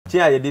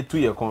Tia ye de 2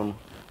 year kon.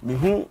 Me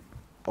hu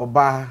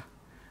oba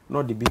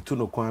no de bi tu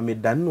no kon me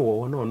dan no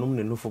wo no nom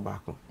ne no fo back.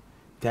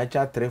 Ti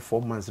acha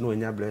 3-4 months no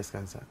nya breast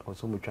cancer.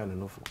 Also mo twa ne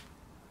no fo.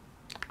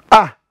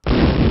 Ah.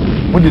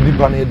 What did you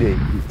plan day?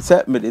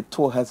 Say me de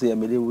to ha say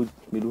me do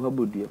ha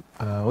bodua.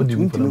 What did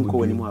you plan ko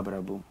wani mu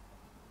abrabo.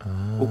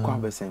 Okwa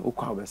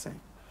besen.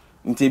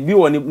 Nti bi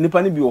woni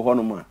nipa ne bi wo ho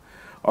no ma.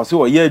 O se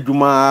o ye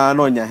adwuma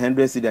na onya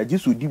 100 cedi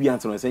agisu di bi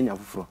anto no say nya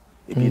foforo.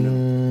 Ebi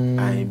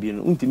no. Ai bi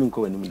no. Ntimi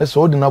nko wani mu. E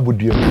so di na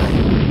bodua.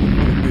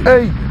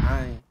 Hey.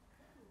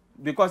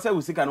 Because I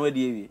will see can we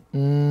dey.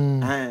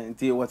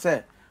 Nti what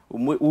say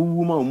woman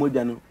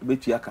omoja no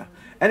betu aka.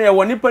 Ene ye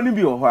wo nipa ne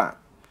bi wo ho a.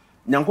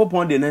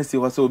 Nyankopon de na se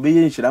ho se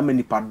obeye nhira ma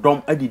nipa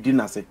dom adidi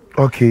na se.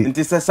 Okay.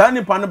 Nti se sa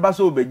nipa no ba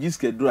so obeji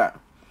skedu a.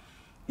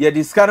 Ye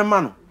discard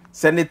ma no.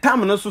 Se ne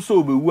tam no so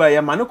obewu a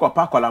ye ma ne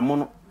kopa akwalamo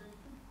no.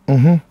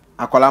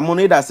 Akwalamo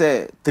no ida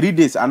say 3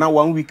 days and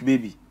 1 week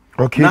baby.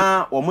 Okay.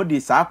 Na omo de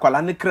sa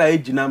akwala ne kra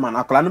ejina ma na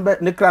akwala no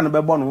ne kra no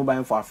be bo no ho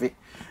ban fo afi.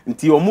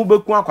 Nti omo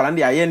beku akwala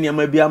de aye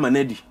niam bi ama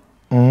na di.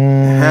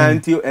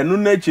 Nti enu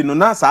na chi no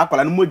na sa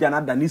akwala no moja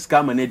na da ni ska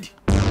ama na di.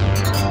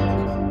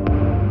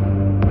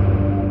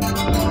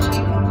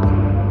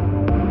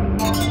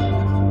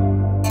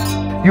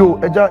 Yo,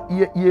 eja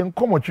ye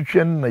nkomo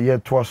twetwe na ye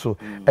to so.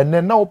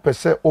 Ene na wo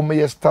pese o me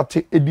ye start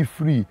edi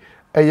free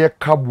eye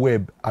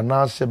cobweb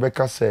anase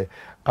beka se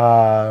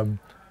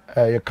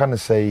you can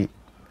say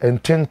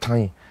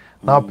ententan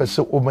na pese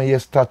o me ye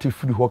start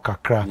free ho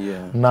kakra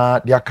na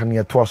dia kan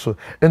ye to so.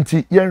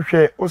 Enti ye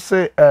nhwe o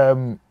se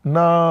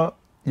na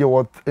ye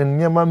what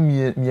enyema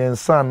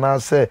miensa na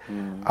se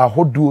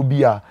ahodo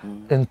bi a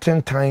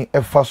ententan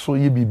efa so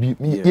ye bibi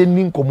ye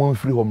ni nkomo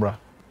free ho mra.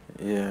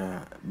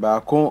 Yeah,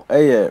 ba kon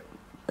eye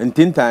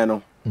Ntintan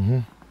no.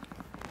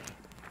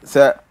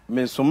 Sir,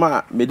 me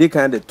soma me de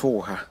kan de to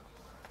ha.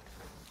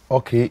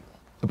 Okay.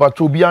 But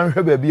to be an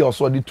hebe be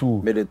also the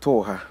two. Me de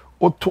to ha.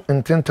 O to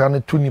ntintan ne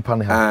to nipa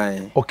ne ha.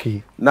 Aye.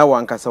 Okay. Na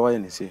wan kasa wa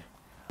ne se.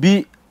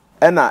 Bi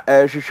na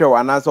hwehwe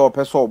wa na se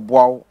opeso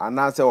oboaw,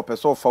 ana se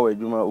opeso fa wa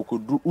adwuma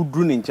okodu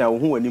udru ne ncha wo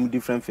hu wanim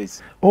different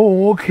face.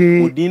 Oh,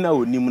 okay. Odin na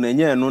onim na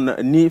nya no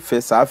ni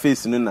face a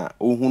face no na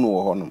ohu no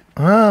wo ho no.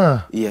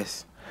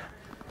 Yes.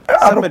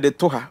 Some de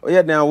to ha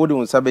oye den awode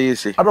won sabe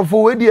yese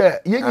adofo we de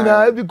ye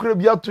nyina e bi kura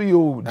bia to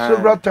you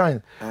several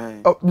times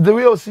the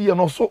way you see you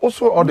no so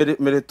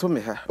me de to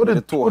me ha me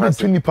de to ha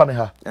nipa ne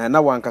ha na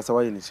wan kasa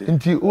wa ye ne se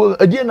nti o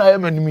adie na ya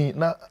manimi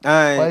na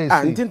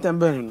ntintan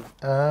be no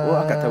o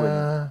akata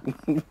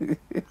wani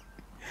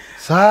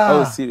sa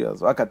oh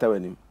serious o akata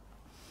wani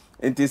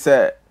nti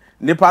se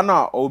nipa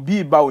na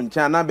obi ba wo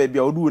ncha na ba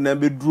bia odu na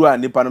be duru a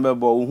nipa no be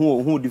bo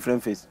hu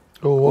different face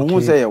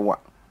hu say ye wa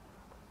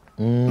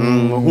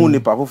who ni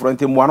pa for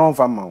ntem wa no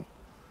fama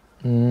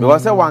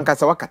because say wan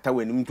kasa wakata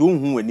wanim to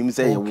hu wanim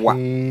say ye wa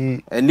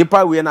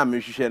nipa we na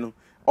mehwehwe no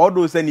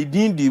odo say ni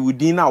din di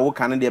wudin na wo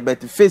kan de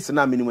bet face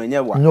na minim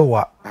anya wa no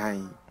wa ai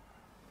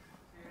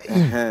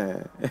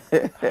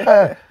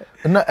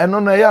na eno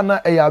na ya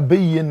na e ya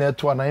beyi na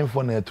eto na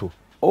info na eto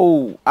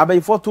oh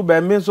abai for to be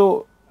me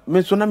so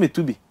na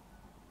metubi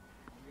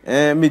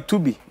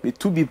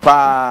metubi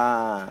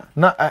pa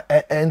na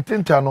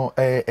entinta no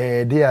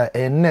dia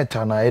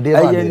neta na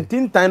dia ba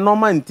entinta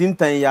normal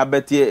entinta ya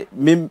betie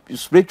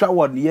spiritual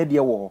word ye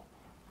dia wo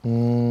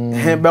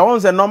be won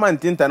say normal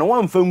entinta no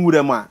wan fa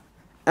nwura ma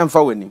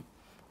emfa wani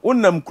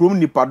wonnam krom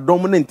nipa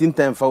dom na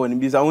entinta emfa wani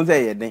bi sa won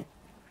say ye den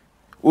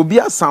obi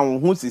asan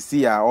ho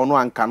sisi a ono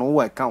anka no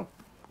wo account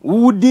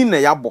wudin na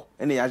yabo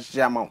ene ya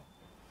hye ama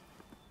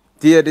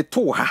tie de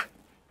to ha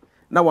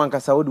na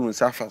wankasa wodi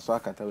unsa fa so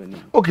akata wani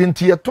okay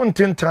nti ye to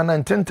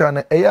ntintan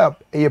na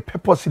eye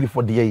purposely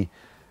for the ye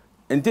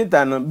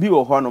ntintan bi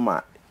wo ho no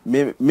ma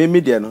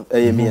me de no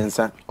eye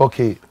miensa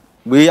okay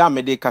we ya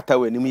me de kata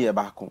wani mu ye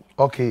ba ko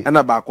okay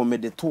na ba ko me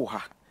de to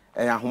ha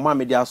eye ahoma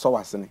me de aso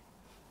wasene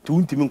ti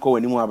untimi nko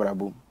wani mu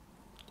abrabo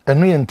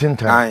eno ye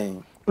ntintan ai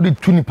odi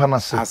tuni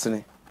panase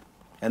asene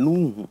eno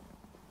hu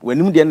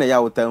wani mu de na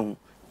ya wota hu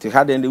ti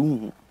ha de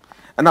hu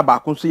na ba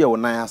ko so ye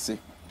wonan ase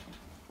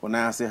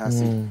ona ase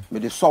hase me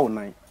de so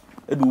nan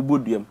e de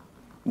uboduam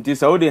nti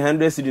sa wo de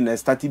 100 cedi na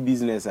start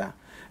business a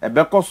e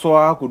be koso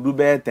akodu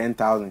be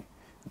 10,000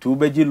 nti wo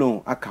beji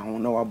loan aka ho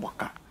na wa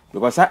boka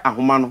because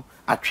ahoma no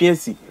atwe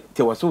asi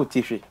te wo so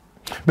tihwe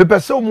be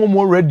pese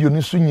mo radio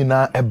ni so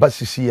nyina e ba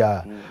sisi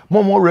a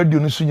mo radio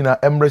ni so nyina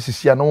emre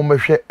sisi a na mo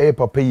mehwe e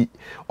papa yi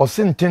o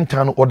se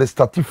ntentan no o de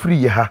start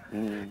free ha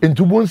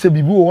nti bo nse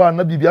bibi wo ha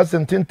na bibi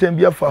asententen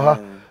bi afa ha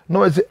no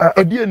we say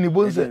adie ni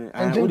bo nse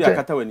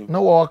na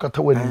wo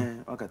akata wani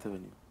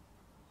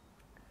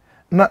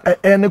na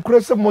ne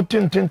kurese mo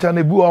tintinta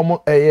na bi wo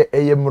mo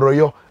eye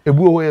mroyo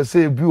ebi wo ye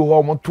say ebi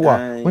wo mo to a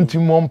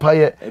ntimi mo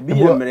mpaye ebi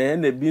mre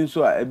na ebi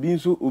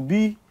nso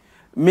obi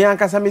me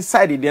ankasa me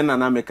side de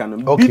na meka no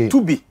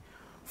B2B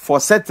for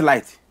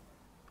satellite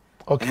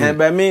okay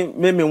but me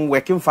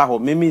working for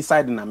me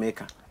side na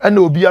meka and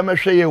obi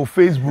amehwe ye o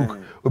Facebook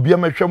obi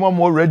amehwe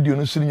mo radio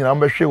no siri nyina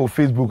amehwe o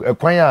Facebook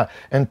ekwan a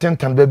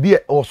ententan ba bi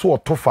o so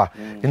otofa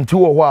nti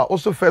wo ho a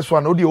also first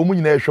one odi o mu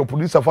nyina ehwe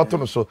producer fato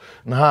no so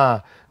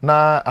na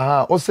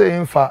o say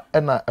infa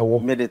na ewo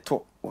me de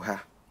to ha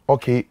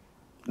okay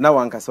na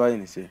wankasa wa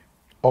ni se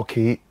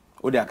okay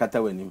odi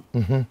akata wanim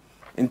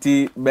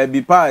nti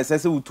baby pa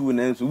esese wutu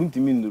na nso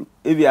wuntimi nduru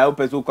ebi a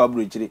opeso kwa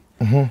brochire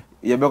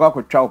ye be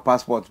kwa twa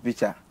passport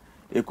picture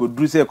e ko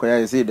dru se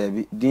koya se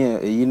dabi din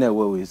eyi na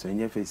ewa we so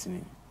nye face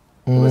ni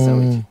wesa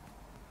wuchi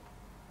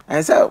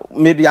and say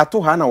media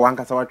to ha na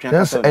wankasa wa twa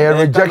yes a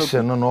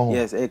rejection no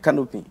yes a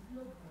canopy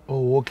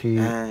oh okay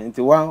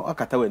nti wa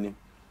akata wanim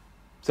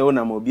se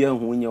wona ma obi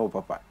ahu nye wo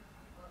papa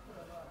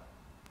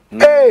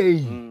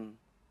hey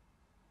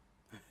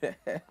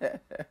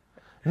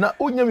na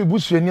onya mi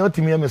busuani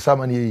otimi am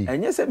sama na yi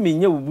enye se me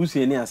nya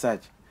busuani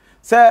asach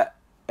se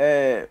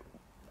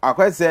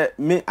akwese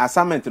me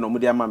assignment no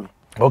mudi ama me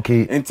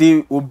okay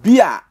nti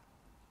obi a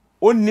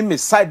onni me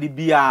side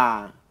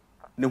bia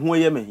ne ho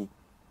ye mahi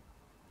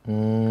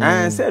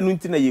se nu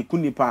nti na ye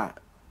kunipa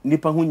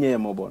nipa ho nye ye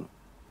mobo no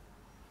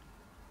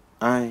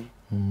ai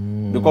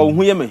because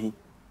ho ye mahi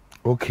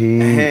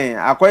okay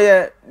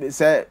akoye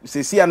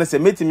se sia na se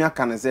metimi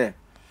aka ne se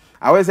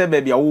awe se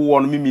baby awo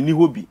no mimi ni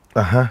hobi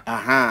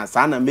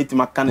sa na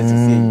metimi aka ne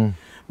se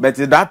but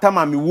that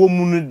time me wo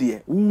mu no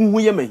de wo ho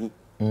ye mahi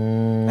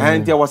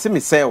and there was me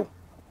sell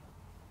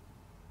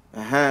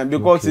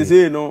because okay.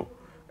 Say no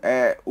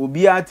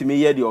obi atime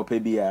ye de opa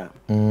bia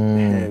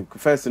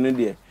first no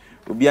de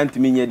obi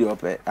antime ye de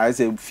opa I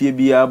say fie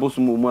bia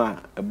bosomo mu a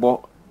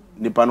ebo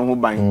nipa no ho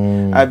ban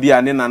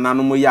abia ne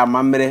nanano mo ya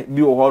mamre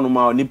bi wo ho no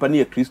ma nipa ne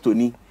ye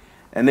kristoni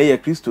ene ye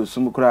kristo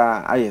sum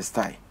kura aye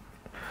style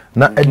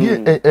na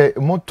edi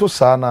moto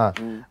sa na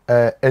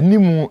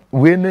enimu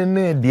we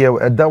ne de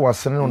eda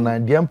wasene no na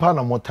de mpa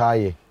na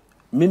motaye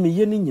meme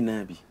ye ni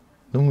nyina bi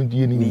no mu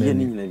die ni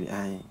nyina bi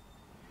ai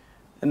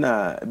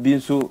na bi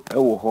nso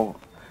ewo ho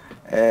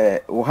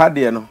wo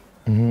hade no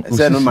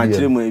se no ma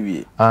kire mu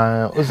awie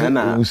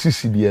na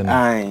usisi die no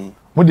ai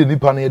mo de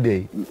nipa na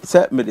de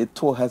se me de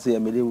to ha se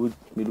me de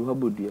ha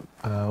bodua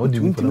o de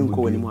ntimi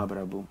nko wani mu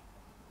abrabo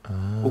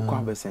okwa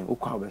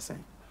abesen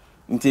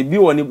nti bi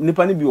wo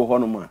nipa ne bi wo ho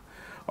no ma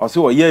o se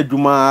wo ye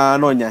adwuma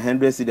na onya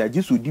 100 cedi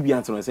agisu di bi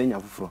anso se nya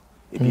foforo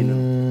ebi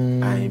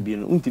no ai bi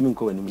no ntimi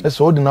nko wani mu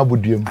se o de na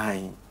bodua mu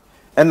ai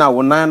ena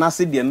wo nan na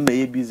se de na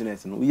ye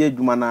business no ye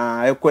adwuma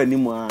na ekwa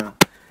animu a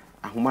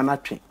ahoma na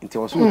twe nti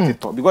wo so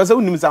tito because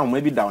unim sa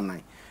ahoma bi down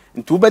nan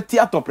nti wo beti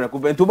atopreko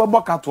nti wo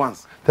bebo cat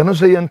once teno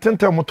so ye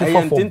ntenta moto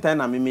fa fom ntenta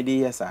na memede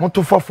yes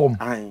moto fa fom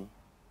ai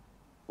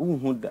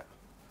hu da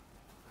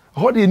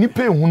ho de ni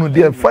pe hu no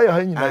de fire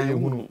ha nyina ye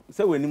hu no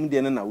se wanim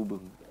de na wo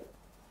behu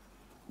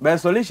by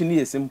solution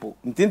is simple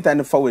ntenta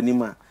ne fa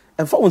wanim a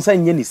emfa wo nsa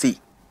nye ni sei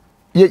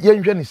ye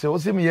nhwe ni sei wo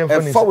se me ye mfa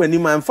ni sei fa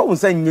wanim a emfa wo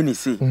nsa nye ni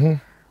sei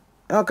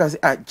aka say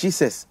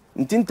Jesus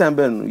ntintan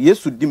be no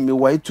Yesu di me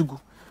wa etugu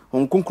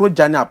onkonkro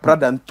jane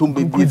aprada ntom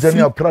bebi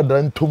jane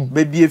aprada ntom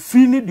bebi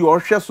efi ni de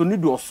ohwe so ni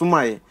de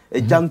osomaye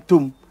eja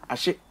ntom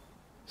ahye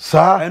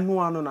sa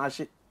enu anu na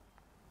ahye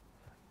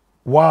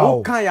wow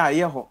o kan ya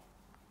ye ho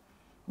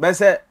be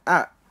se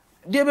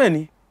de be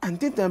ni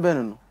ntintan be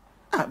no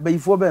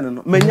bayifo be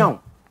no menyaw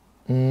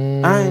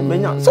ai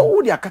menyaw so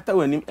wo de akata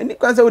wanim eni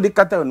kan se wo de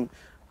kata wanim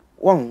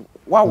won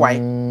wa why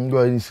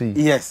go you see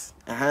yes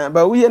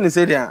but we hear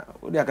say there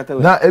wo de akata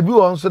wanim na ebi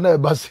won so na e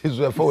ba se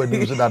so e fa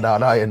wanim so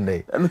da ye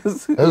ndey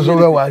so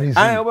we wa ni see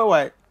ai we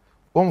why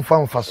won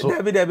fa so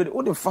David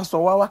wo de fa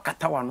so wa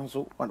kata wa no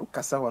so wa no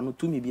kasa wa no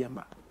tumi bi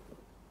amba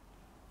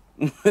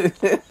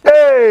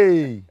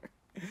hey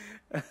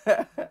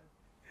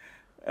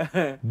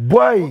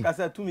boy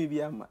kasa tumi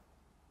bi amba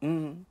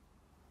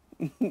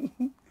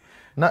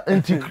na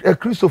enti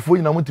Christopher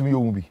ina mutimi yo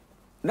mu bi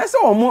na se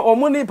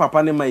omo ne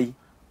papa ne mai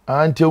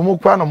anti omo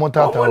kwa na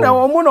motata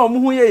omo na omo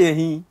hu ye ye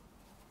hi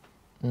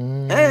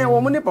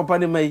omo ne papa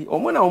ne mai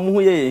omo na omo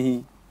hu ye ye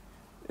hi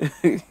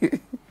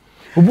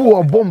obu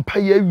wo bompa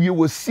ye awie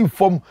wo si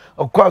fom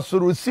akwa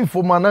soro si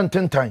fom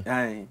anantentan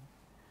ai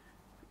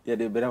ye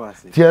de bera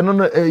wase tie no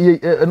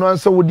no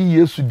ansa wodi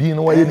Yesu din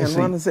no waye ni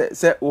sei no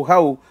se o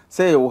hawo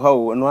se o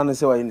hawo no an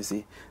se waye ni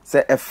sei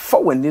se e fa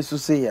wani so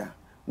sei ya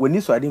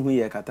wani so ade hu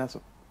ye kata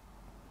so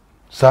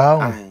sa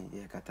ai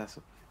ye kata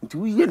so nti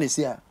wo ye ni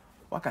sei a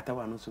wakata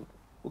wa no so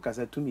wo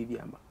kasa tumi bi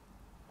amba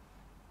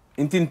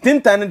nti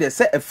tintan de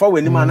se e fa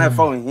wani ma na e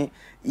fa won hi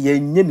ye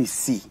nye ni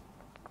sei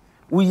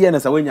wo ye na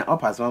sa wanya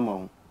opas mama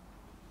ho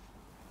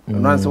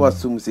no an se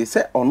wasum sei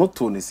se ono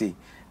to ni sei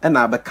e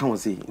na abeka ho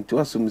sei nti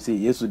wasum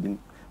sei Yesu din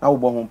na wo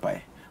bo ho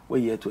mpae wo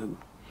ye to agu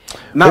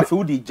na fe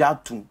wo di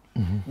jatum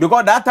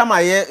because that time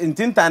I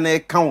tintan na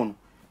count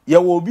ye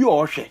wo bi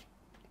o hwe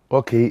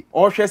okay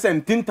o hwe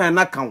se tintan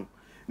na count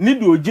ni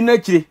do ogina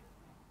kire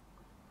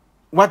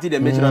what did the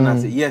measure na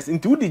say yes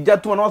nti wo di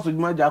jatum na waso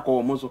djuma ja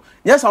ko mo so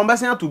yes on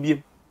besen ato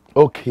biem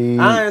okay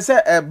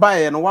say e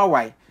buy no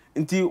why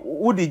nti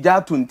wo di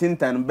jatum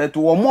tintan but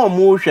wo mo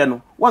hwe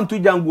no want to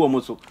jangu mo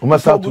so o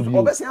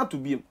besen ato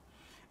biem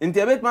nti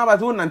ebet ma ba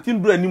to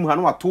 19 dura nim ha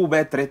no wato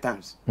be 3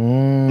 times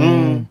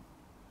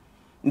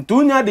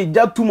ntunya de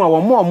jatuma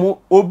wo mo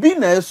obi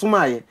na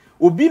esumaye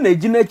obi na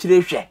gina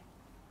kire hwe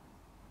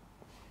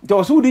nti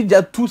o so di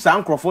jatu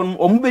san crofon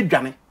o mu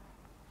bedwane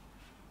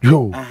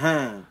yo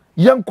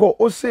yanko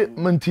o se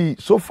manti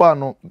so far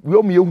no we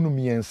o me ehunu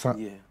miensa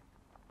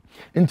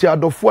nti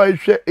adofo a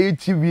hwe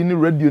ATV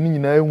ni radio ni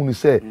nyina ehunu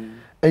se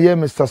eye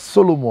Mr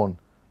Solomon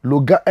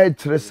loga e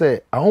kire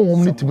se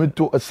ahonhom ni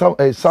timeto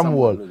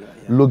Samuel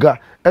loga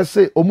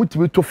ese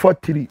omutimeto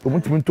 43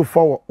 omutimeto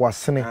 4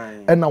 wasene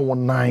ena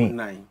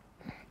wonan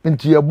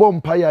nti yebo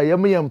mpaya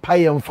yeme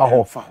mpaya mfa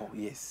ho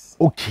yes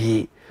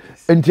okay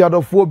nti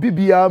adofo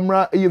bibia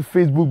amra eye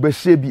Facebook be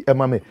share bi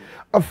emame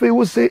afei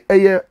wo se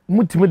eye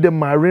mutime de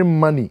marine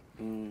money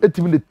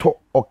etime de to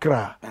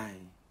okra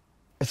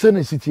ese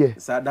na sitie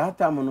sa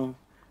data mo no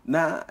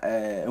na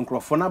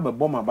nkrofo na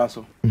bebo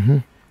mabaso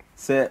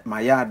se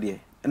mayade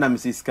na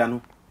mesiska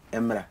no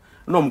emra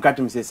na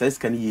omkatim se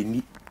siska no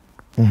yeni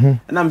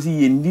na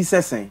mesi yeni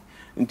sesen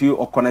nti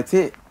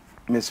okonete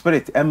me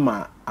spirit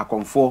emma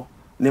akonfo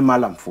ne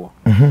malamfo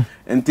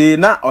nti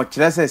na o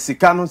kire se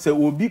sika no se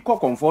obi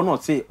kokonfo no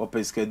se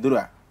opesikaduru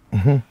a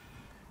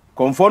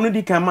konfo no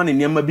di kan ma ne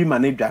niam bi ma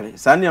ne dware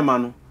sa niam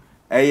no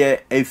eye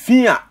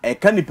efi a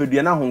eka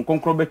nipadua na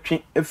honkonkro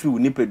betwe afiri wo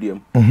nipadua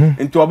mu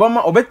nti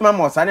obama obetima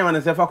ma sa niam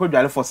na se fa ko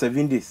dware for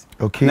 7 days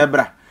na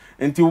bra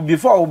nti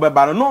before wo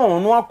beba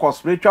no akọ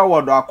spiritual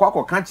world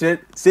akọ ka kire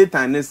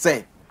Satan ne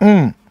say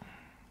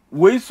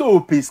we so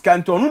peska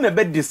nti onu na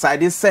be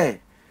decide say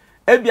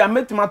ebia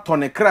metima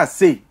tone kra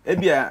say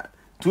ebia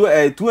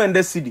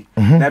 200 cedi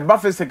na ba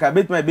fese ka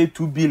betima be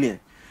 2 billion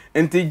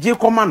nti je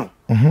koma no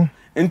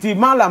nti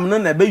malam no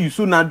na be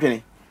yusu na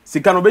adwene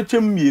sika no be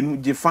chem mienu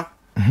je fa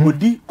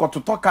odi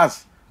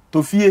kototokas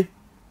tofie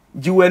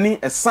jiwani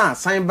esa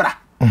san bra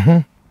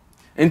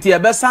nti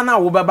ebe sana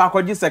wo beba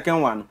akọji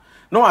second one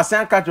no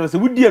asan ka tro se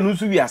wudi anu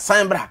su wi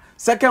asan bra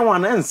second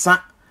one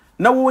ensa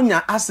na wo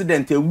nya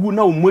accident ewu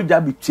na wo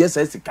moja bi tie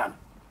sa sika no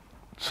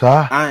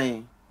sa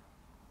ai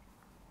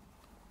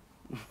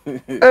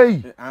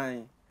hey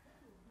ai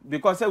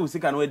because we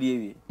sika no we die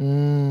wi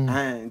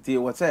ai nti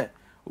wo se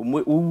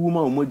owu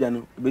ma omoja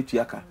no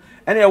betua ka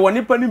ene ye wo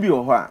nipa ni bi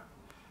ho a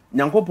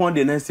nyankopon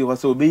de na si ho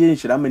se obeye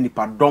nhira ma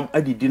nipa dom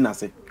adidi na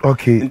se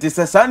okay nti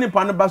se sa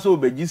nipa no ba so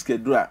obeji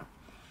skedru a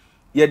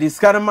ye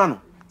diskar ma no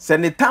se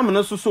ne tam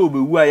no so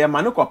obewu a ye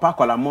ma ne kopa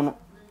akwala mo no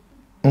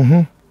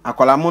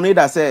akwala mo no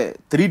da se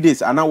 3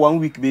 days ana 1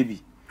 week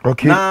baby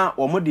okay na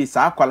wo mo de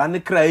sa akwala ne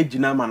kra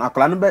ejina ma na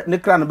akwala no be ne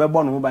kra no be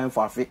bo no ho ban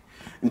fo afi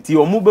nti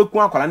wo mo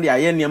beku akwala ne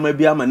aye ne ma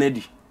bi ama na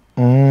di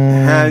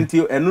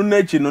nti enu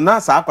na chi no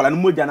na sa akwala no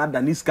moja na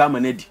da ni ska ama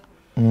na di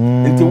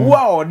nti wo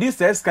a o di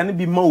se ska ne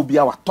bi ma obi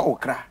a wato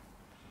kra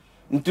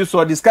nti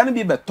so di ska ne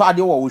bi be to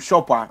ade wo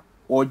shop a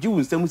o ji wo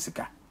nsem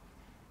sika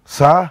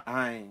sa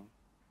ai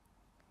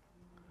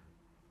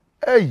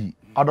hey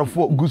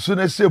adofo gusu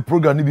na se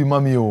program ni bi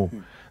mami o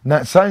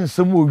na science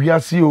mo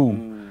wiase o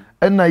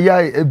ena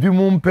ya ebi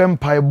mu mpem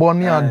paibọ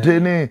ni ade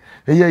ne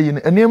eye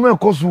yin enema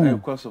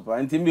ekoso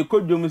pa nti me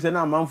kodwom se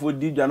na amanfo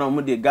di dwa na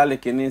mo de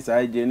garlic ni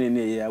sa je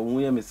ne ya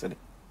wo ye mesere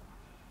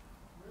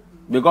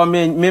because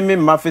me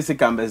ma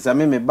physical be sa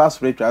me ba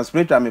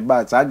spiritual me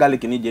ba sa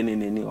garlic ni je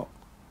ne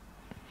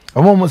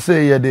o mo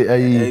say ye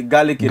de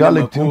garlic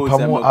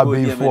timpamo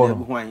abefo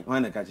no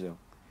wan ka kire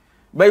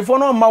before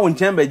no ma won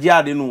chen be ji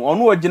ade no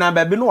ono ogina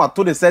be no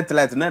wato de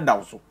satellite na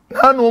da so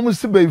na no mo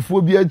se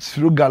befo bi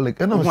achiro garlic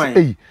na mo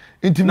say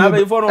inti na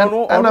before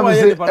no ono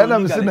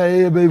na se na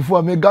ye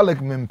befo me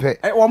garlic me mpe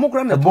wo mo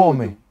kra na to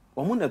me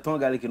wo mo na ton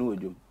garlic no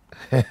wodwom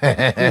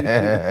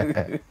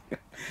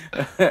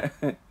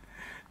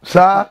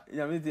sa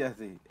ya me ti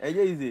ase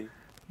eye easy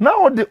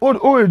now the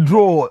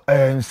draw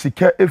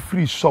sika a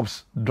free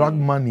shops drug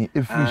money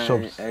a free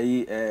shops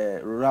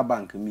rural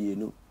bank mi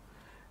enu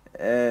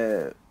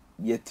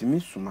yetimi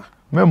suma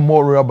me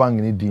more rural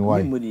bank ni din why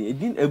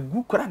edin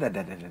egu kra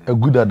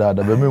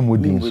dada be me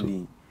modin so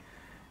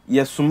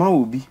ye suma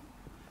obi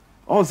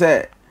on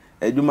say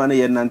eduma na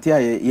ye nante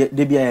aye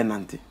de bia ye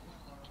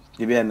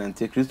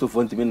nante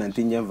Christopher ntimi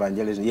nante nye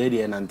evangelism ye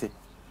de nante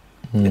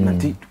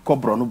nante ko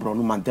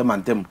brono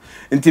mantem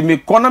nti me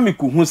kona me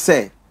kuhu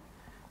say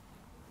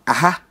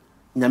aha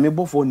nyame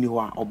bofo ni ho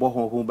a obo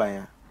ho ban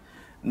ya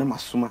na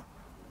masuma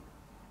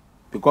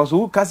because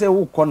who ka say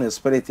who corner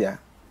spirit ya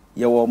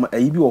ye wo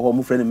ayi bi wo ho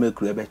mo friend me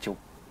kru ebe chew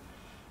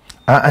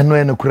ano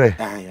ene kure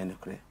ene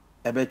kure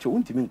ebe chew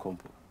ntimi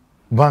nkompo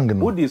bang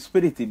no who the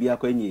spirit bi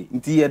akwanyi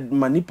nti ye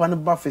manipa no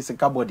ba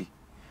physical body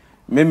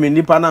me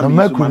nipa na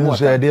me suma mo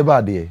so de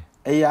ba de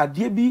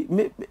ade bi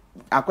me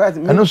akwaya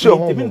me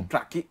ntimi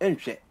track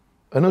enhwe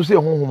eno se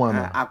honhoma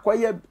no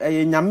akwaya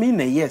nyame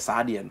na ye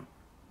sa de no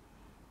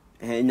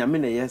nyame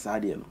na ye sa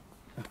de no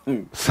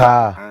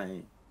sa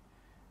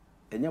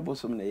enya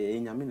bosom na ye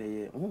nyame na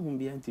ye honhom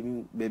bia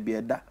ntimi be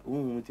eda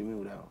honhom ntimi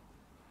wura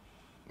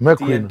me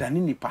kru dani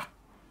nipa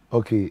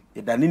okay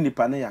dani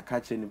nipa na ya ka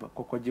che nipa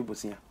kokoje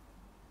bosia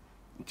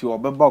nti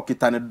obeba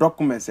okita ne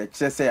documents e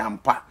kire say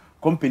ampa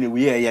company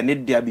we ye ne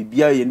dia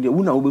bibia ye ne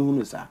wu na wo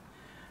behunu sa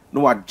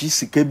no wa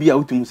gisika bia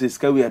utimu se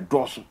sika we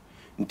doso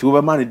nti wo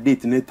be man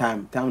date ne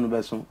time no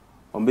be so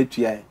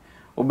ombetua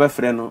obe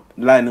frɛ no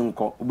line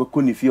nko obe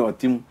ko ni fie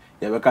otim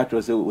ya be ka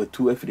tro se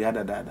wetu afiri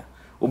adadada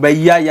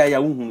obe ya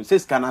wuhunu se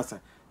scanner sa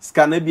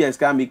scanner bia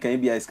scanner mi kan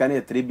bia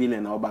scanner 3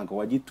 billion na bank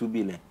waji 2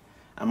 billion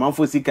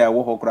amanfo sika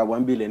wo ho kra 1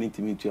 billion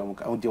ntimi tua mo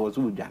ka onti wo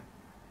so budwan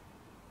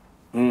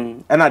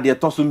ena de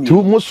toso mi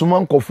tu musuma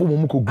nkofo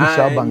mo ko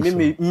gusa bank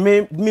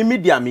me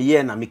media me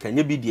ye na me kan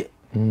nya bi de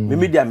me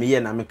media me ye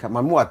na me ka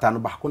ma me wata no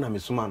ba ko na me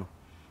suma no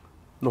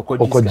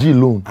okoji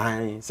loan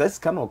se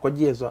scanner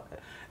okoji eso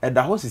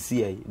da ho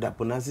sisi ai da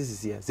ponasi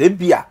sisi se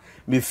bia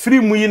me free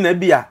mu yi na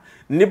bia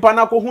nipa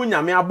na ko hu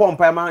nyame abọ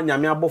mpa ma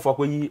nyame abọfo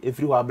ko yi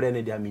efiri ho abre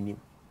ne dia menim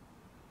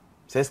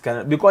se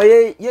scan because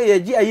ye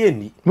gi aye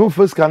ni no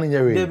first scan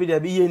nyewe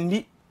de ye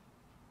ndi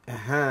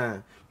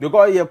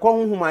because ye ko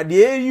hu ma de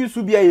e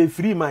use bia ye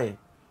free ma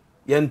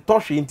ye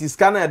ntoshe inti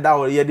scanner da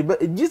o ye de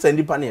gi se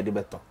nipa na ye de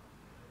beto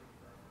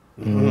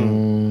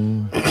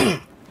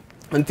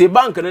nti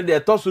bank ne de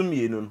toso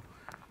mienu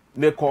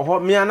me ko ho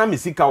me ana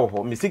misika wo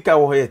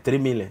ho ye 3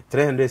 million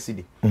 300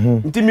 cedi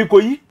nti mi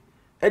koyi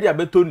e dia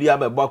beto ndi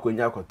abebo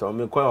akonya akoto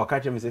me ko o ka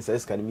che me se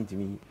scan mi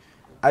timi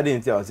ade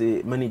nti o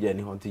se manager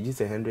ni ho nti gi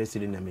se 100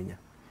 cedi na menya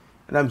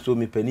na me so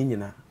me pani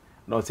nyina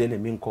na o se na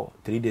me nko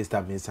 3 days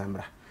time me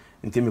sambra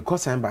nti me ko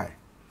samba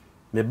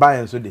me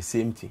buy so the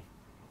same thing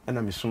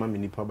na me suma me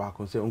nipa ba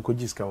ko se onko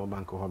gi ska wo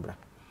bank ho bra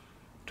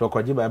to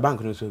ko gi ba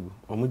bank no so gu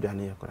o mu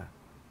dwane ye kora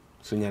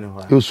sunyane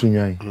ho yo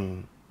sunyan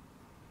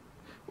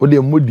o de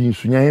modi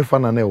sunyan fa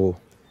na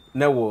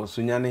wo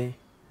sunyane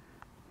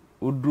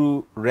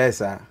udu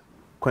resa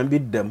kwan bi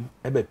dam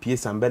e ba pie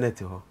Sam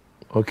Bennett ho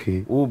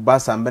okay u ba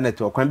Sam Bennett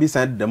ho kwan bi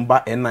san dam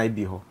ba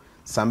NIB ho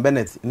Sam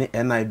Bennett ni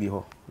NIB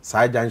ho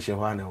sa janhye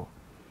ho ane ho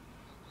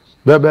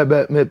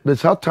me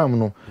sa time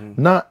no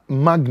na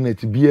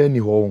magnet bia ni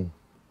ho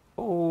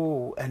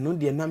eno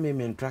de na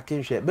me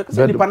tracking hwe because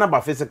the pana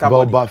ba physical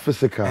body ba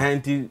physical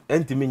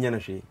anti me nya na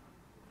hwe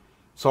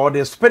so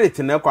the spirit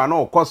na kwa na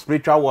o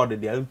spiritual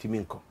world the anti me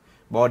nko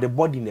but the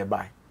body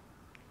nearby.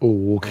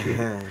 Oh,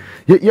 okay.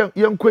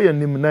 Young quay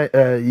nim na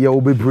ye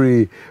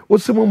obebre.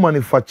 What's some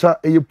manufacture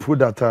a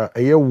product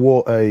a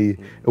war a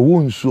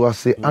wound so as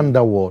say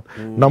underworld.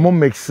 Na mo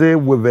make say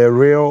with a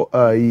real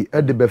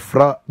the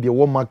befra the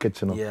war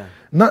market no.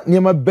 Na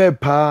niema be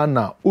pa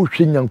na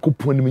ohwe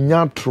nyankopon nim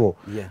nyatro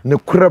ne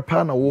kura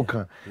pa na wo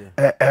kan.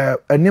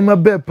 Niema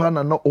be pa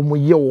na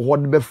omoye wo ho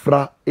de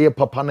befra e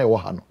papa na e wo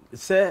ha no.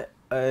 Say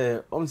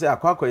say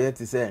akwakoye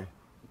ti say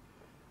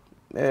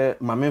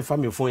my main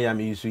family phone ya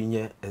me use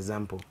nye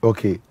example.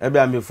 Okay. Ebe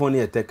am phone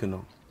ya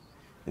Techno.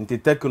 Nti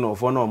Techno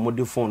phone no mo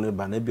de phone e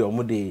ba na bi o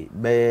mo de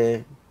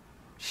be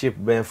ship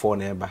be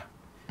phone e ba.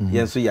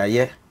 Yen so ya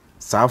ye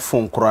sa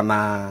phone kro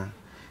na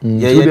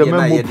ye de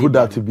na ye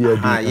product bi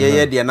adi.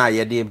 Ye de na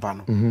ye de ba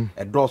no.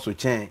 E do so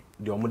chen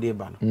de o mo de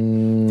ba no.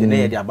 Nti na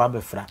ye de aba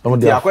be fra.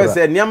 Nti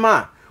akwese niam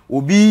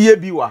obi ye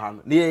bi wa ha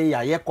no.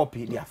 Na ye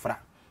copy de afra.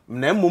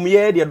 Na mmom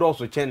ye de do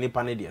so chen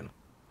nipa ne de no.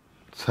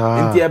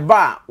 Nti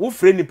eba wo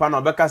frɛ nipa na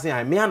obeka se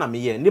han me ana me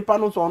ye nipa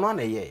no so ono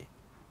na ye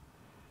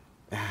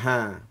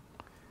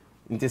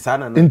nti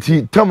sana na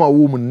nti tama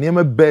wo mu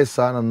niam be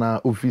sana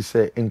na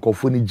ofise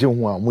nkofo ni je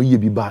ho a mo ye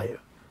bi bae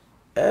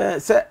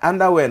se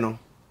underwear no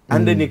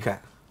undernika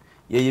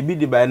ye bi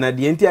di bae na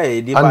de nti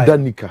aye di bae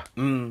undernika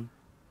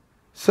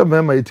se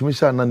mema yetimi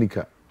sha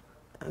undernika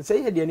se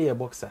ye de ne ye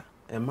boxer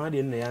e ma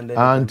de ne ya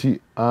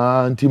undernika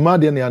anti ma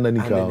de ne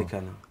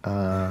undernika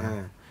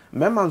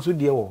mema nso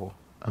de wo ho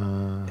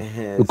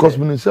because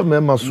when say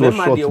mema so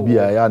short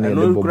bia ya na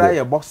no kura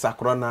ye boxer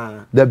kro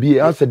na da bi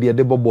asa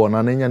de bobo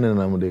na nya ne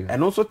na mu de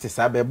eno so te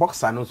sa be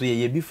boxer no so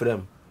ye bi frem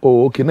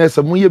oh okay na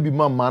se mu ye bi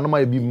mama na ma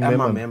ye bi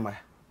mema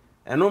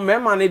eno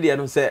mema ne de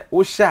no se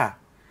wo sha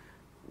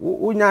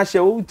wo nya hye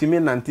wo timi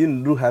 19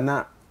 ndu ha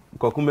na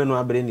kokume no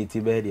abre ni ti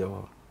be de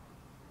ho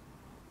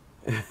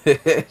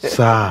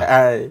sa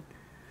ai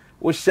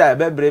wo sha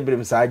be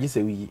brebrem sa agi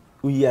se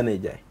wi ya na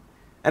ejai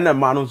ena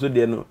ma no so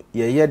de no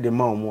ye de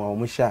ma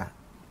omo sha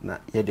na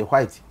ye de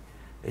white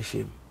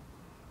eshem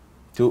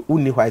to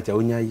uni white a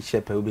onya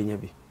shepa obenya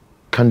bi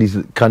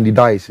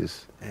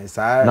candidiasis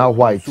now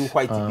white so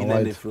white bi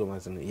na the flow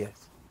mas no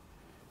yes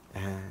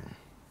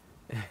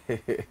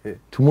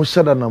to mo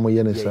shada na mo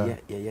ye ne sa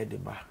ye de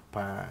ba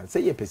pa say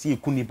ye pese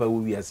ikuni pa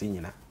wo wi ase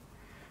nyina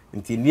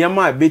nti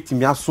niam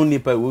betimi aso ni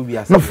pa wo wi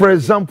ase na for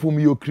example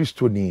me yo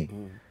kristoni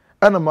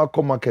ana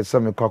makoma kesa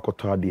me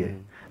kwakoto ade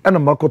ana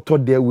makoto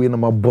de we na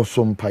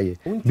maboso mpaye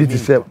bi ti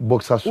se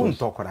boxer so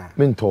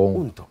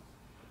unto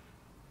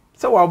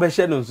se wa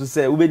obehye no so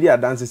se ubedi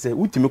adanse se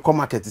utimi ko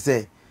market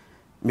se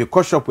me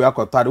ko shop ya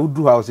koto u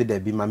do house de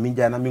bi ma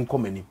minja na min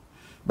komani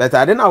but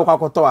ade na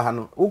ukakoto ha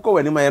no uko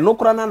wani ma ye no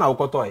kura na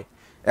ukoto e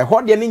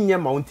ho de ne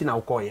nyema unti na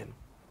uko ye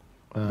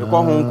no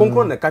because hon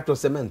konkro na kacho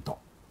cemento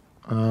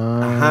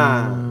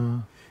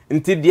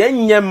nti de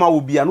nyema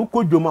obi an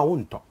uko dwoma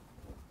wonto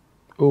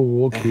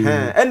oh okay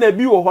ena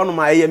bi wo ho no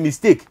ma ye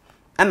mistake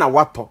ana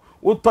wato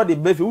wo to de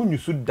befe wo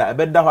nyusu da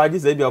be da ho agi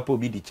se bi opo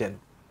bi di chen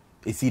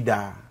esi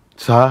da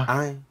sa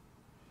ai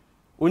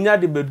onya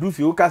de bedu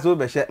fi wo ka so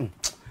be hye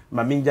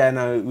maminja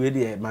na we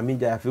de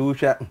maminja fi wo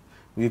hwa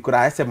we could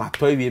I say my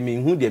toy we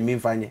mean who they mean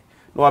fine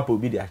no apo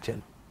be their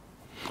chen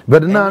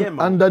but now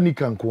under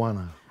nika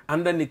nkwana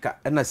under nika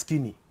and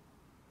skinny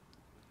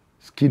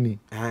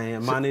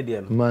man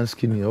there man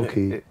skinny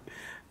okay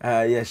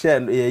yeah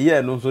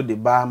share no so the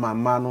bar my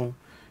man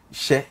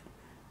share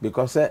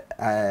because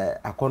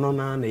akono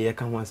na ye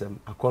ka ho asem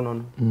akono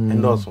no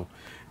and also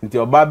nti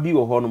oba bi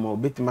wo ho no ma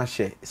obetima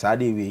share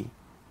saade we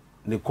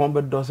the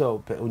combat does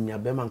onya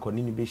be man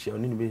koni ni be share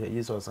oni ni be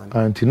Jesus and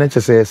anti na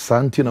chese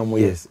santi na mo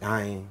yes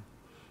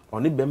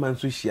oni be man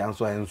so hia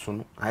so enso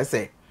no I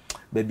say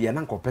baby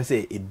na nkopɛ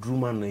sɛ eduru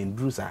man na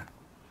enduru sa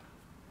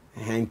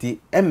nti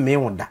emme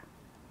woda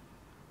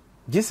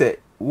gise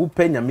wo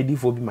penya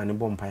medifo bi mane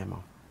bɔ mpae ma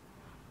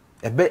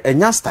ebe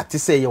enya start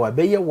sɛ ye wa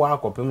be ye wa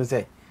akɔpem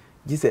sɛ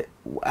gise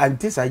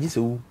anti sa gise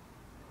wu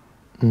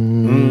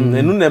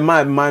enu na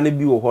ma ne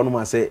bi wo hɔ no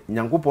ma sɛ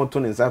nyankopɔn to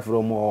ne nsa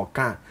frɛ mo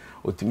ɔka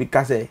otimi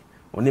ka sɛ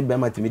oni be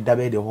ma timi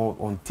dabe de ho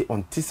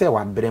onti sɛ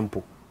wa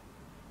brempo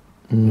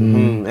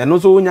eno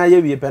so wonya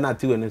ye wie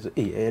penalty we ne so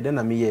de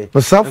na me ye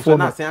so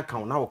na sen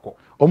account na wokɔ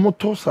omo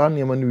to sa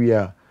ne ma no wie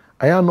a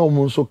aya na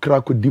omo nso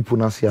kra ko dipu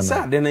na sia na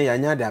sa de ne ya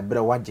nya de abre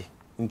waje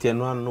nti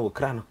eno anu no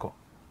kra no kɔ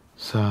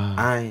sa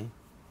ai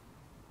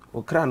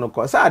o kra no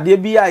kɔ sa de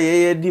bi a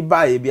ye di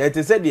ba ye bi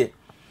ete se de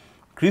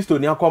Kristo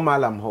ni akɔ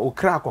malam ho o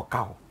kra kɔ ka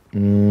ho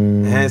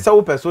sa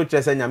wo peso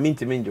che se nya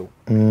minti menjo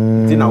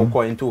nti na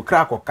wokɔ nti o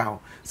kra kɔ ka ho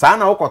sa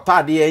na wokɔ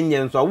ta de enye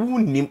nso a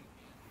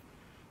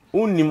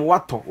wunnim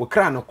wato o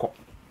kra no kɔ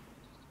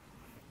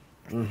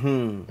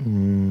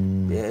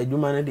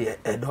eduma ne de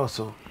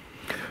edoso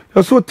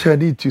you so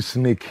turn it to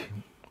snake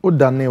o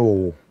dane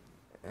wo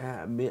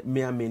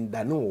me amen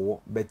dane wo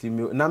but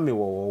me na me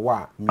wo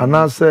wa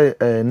ana say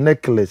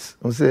necklace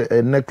on say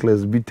a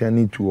necklace be turn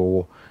it to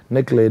wo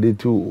necklace de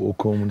to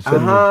okom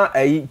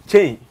say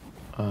chain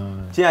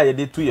chain aye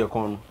de to ye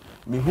kon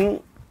me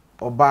hu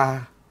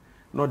oba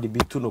no de be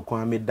to no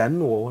kon me dane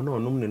wo na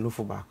onom ne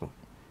nofo ba ko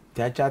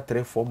ti acha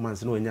 3-4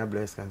 months no nya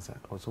breast cancer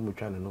o so mo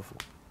twa ne nofo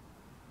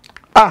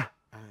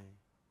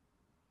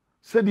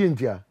said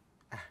India.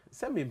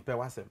 Send me per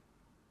wasem.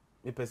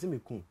 Me pese me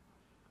kun.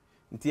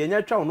 Nti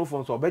enya twa no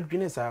fon so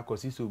obedwene sa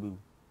akosi so bewu.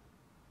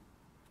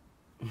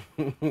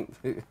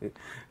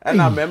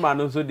 Ana mema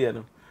no so de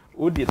no.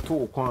 O de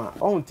to kon a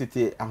on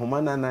tete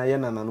ahoma na ye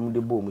nananom de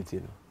bo mu tie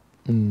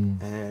no.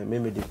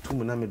 Me de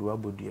tum na me do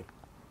abodue.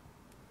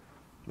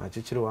 Na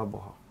chichire wa bo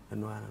ho.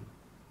 Eno ana.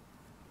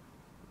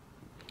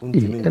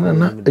 Ena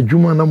na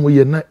adwuma na mo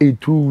ye na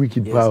 2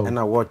 week ba. Yes,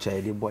 ana watch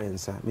I de boy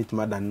ensa.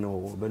 Mituma dan no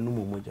wo be no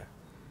moja.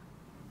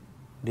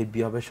 De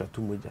bia be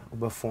shatu moja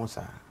oba fon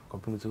sa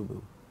komputer obe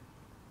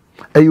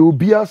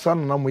obi asa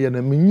na mo ye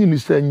na menyini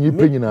sa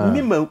nyipa nyina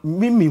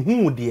mi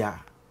hu dia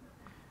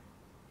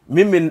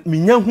mi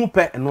nya hu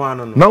pe no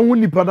ano no na hu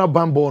nipa na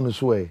bambo no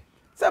so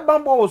se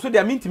bambo wo so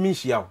dia mintimi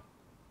nhia wo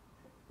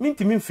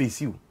mintimi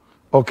face you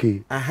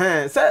okay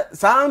se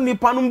sa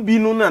nipa no bi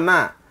no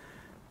na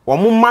wo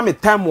mo ma me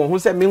time wo hu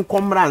se me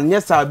nkomra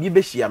nya sa bi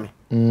be hia me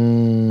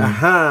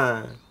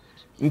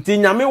nti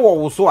nyame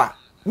wo so a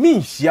mi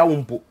nhia wo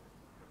mpo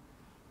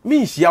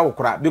mi nhia wo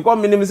kra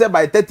because me say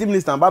by 30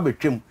 minutes na ba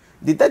betwem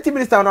the 30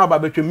 minutes na ba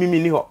betwem mi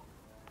ni ho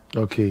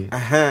okay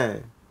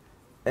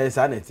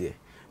sa na tie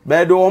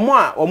but do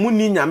omo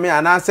ni nyame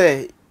ana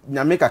say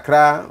nyame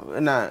kakra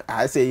na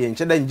I say ye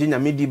nche da nji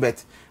nyame di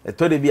bet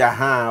to de bi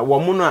wo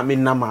mo no me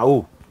nama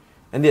o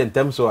and in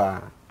terms so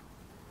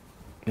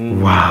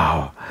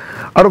wow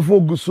arofo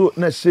guso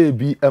na say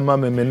bi ema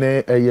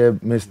memene eye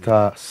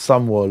Mr.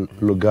 Samuel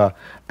Loga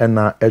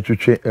na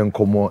etwetwe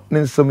enkomo ne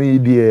nsam yi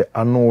die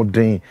ano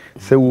den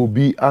se wo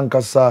bi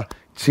ankasa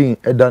chin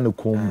eda ne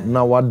kom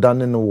na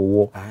wadane ne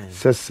wowo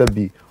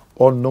sesabi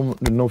onom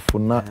no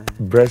funa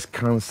breast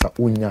cancer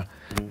unya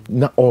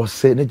na o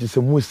se ne se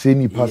mu se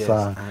ni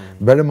pasa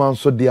very man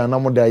so de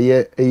anam da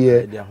ye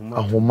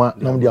ahoma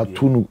na de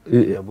atunu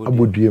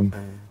aboduem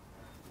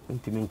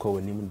ntimi nko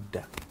wani mu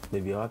da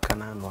baby aka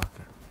na no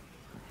aka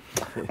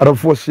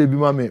arafo shebi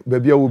mame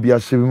baby awo bi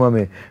shebi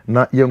mame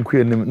na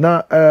yenkuenim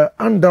na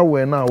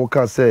underwear na wo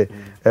ka say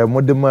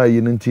modema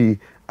yi nti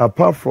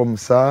apart from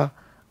sa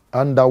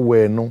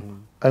underwear no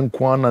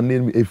enko na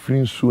ne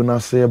efrin su na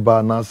se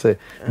ba na se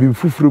bi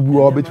fufuro bi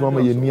wo betima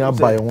ma ye ni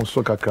aba ye ho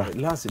so kakra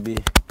last be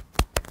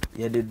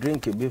ye the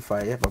drink be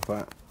fire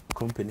papa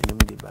company no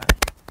dey buy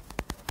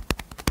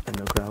and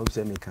the crowd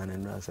say me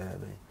can no say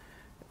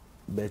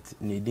but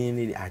ni din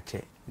ni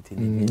ache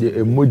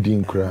the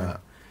modin kra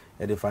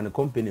e the fan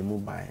company mu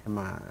buy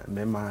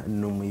ma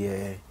num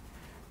ye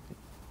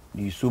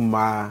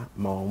yusuma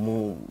ma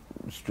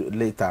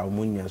later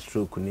mu nya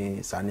stroke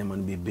ni sane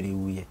man be biri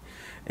wuye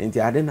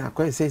enti ade na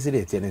akwa say say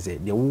de say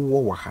de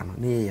wo wa ha no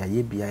ne ya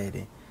ye bia ye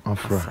de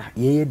afra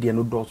ye de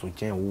no do so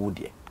chen wo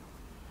de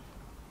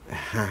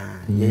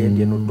ye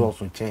de no do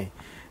so chen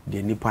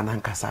de nipa na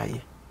nkasa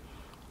ye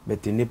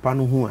but nipa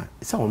no hu a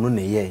se ono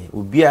na ye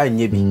obi a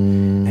nya bi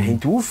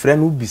enti wo frɛ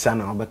no bisa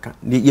na obeka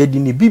ye di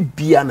ne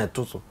bibia na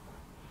to so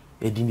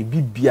ye di ne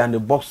bibia ne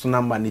box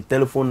number ne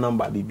telephone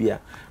number bibia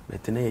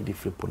but na ye di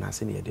free po na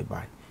se ne ye de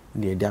buy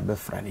ne ye de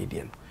abɛfra ne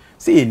de no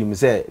say him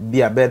say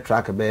be a bed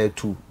track be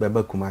 2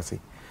 be Kumasi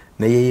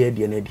na ye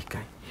de na di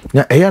kan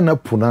na eya na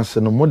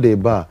punase no mode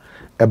ba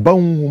eba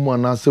hunhum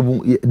anase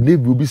bu ne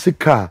bi obi se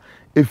car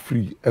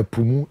efri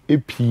epumu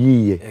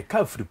epie e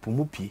ka fri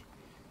pumu pie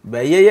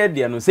ba ye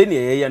de no se ne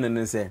ye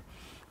no se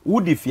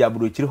wudi fi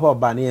abrochiri ho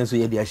ba ne yenso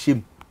ye de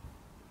ahyem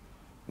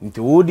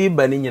nti wudi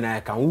ba ne nyina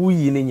ya kan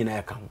wuyi ne nyina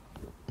ya kan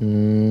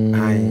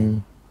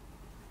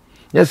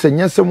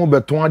nyese mo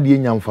beton ade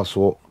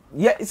nyamfaso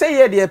ye say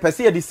ye de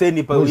pese ye de se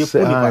nipa ye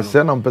kunipa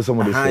se na mpese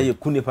mo de se ye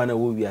kunipa na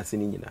wo wi ase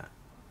ne nyina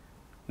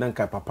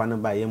nanka papa no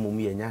ba ye mum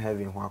ye nya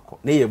heaven ho akọ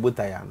na ye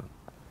bota ya no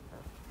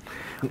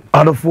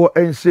adofo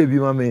ense bi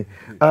mame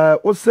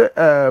o say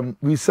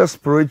we say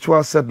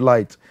spiritual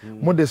satellite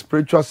mo the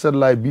spiritual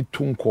satellite bi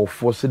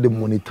tunkofo se de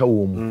monitor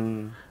wo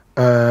mu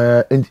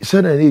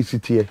se na ne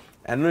sitie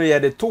eno ye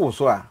de to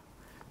so a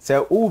se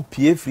o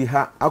pie firi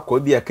ha akọ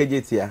bi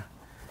akajetia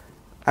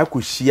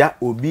akushia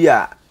obi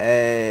a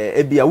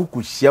ebia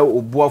wukushia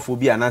obuafo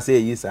bi anase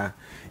yisa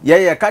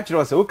ye ka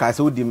kire se wo ka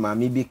se odi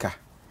mame bi ka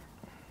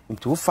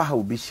nti wo fa ha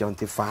obi hia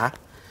nti fa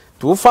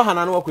to wo fa ha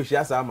na wo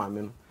kushia sa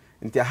mame no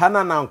nti ha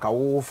na nka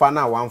wo fa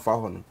na wanfa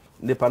ho no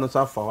nipa no so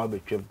afa ho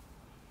abetwem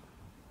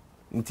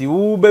nti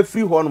wo be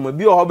free ho no ma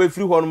bi ho be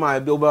free ho no ma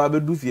bi wo ba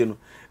du fie no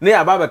na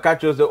ya ba be ka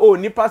kire se o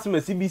nipa se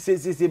masi bi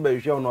se be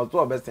hwe no to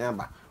obesan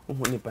aba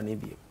wo nipa na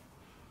bi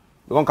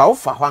ko nka wo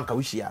fa ho nka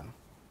wo hia no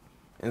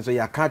enso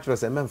ya ka kire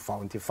se memfa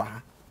nti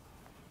fa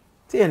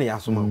ti ene ya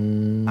soma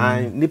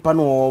an nipa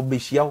no be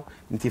hia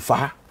nti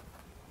fa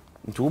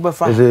nti wo be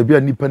fa e bia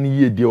nipa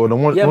ni ye die o no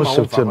mo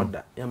shift no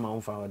ya ma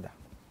wo fa oda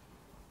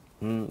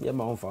ya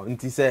ma wo fa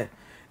nti se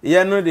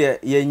ye no de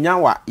ye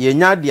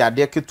nya de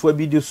ade keto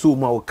bi de so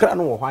ma wo kra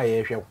no wo hwa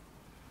ye hwe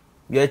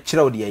ye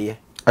kire wo de ye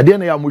ade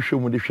na ya mo hwe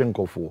mu de hwe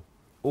nkofo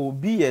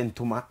obi ye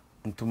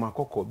ntuma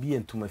kokko bi ye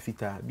ntuma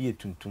fita bi ye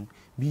tuntum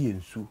bi ye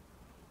nsu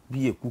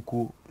bi ye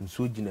kuku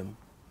nsu ginam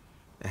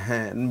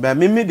ba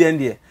mimi de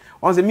ndie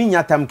on se mi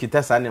nya tam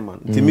kita sa ne man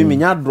nti mimi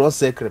nya draw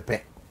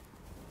sekrepe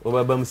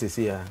obabam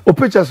sesi ya o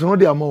pictures no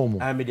de amawo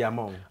mo me de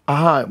amawo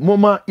aha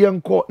moma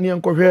yenko ne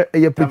yenko hwe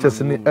eye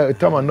pictures ni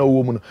tama na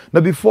wo mu no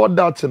na before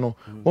that no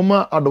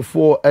moma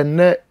adofo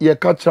enne ye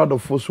catch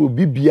adofo so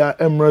bibia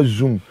emra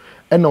zoom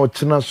ena o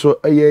chena so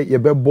eye ye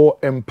bebo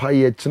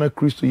empire chena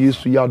Kristo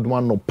Yesu ya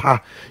adoma no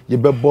pa ye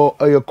bebo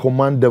eye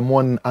command them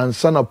one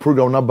ansa na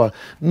program naba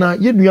na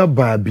ye nua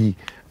baabi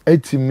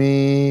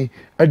etimi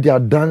ade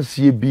dance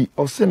ye bi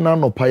o se na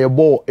no pa ye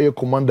bo eye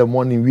command them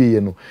one wie ye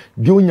no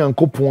de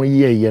onyankopon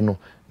ye no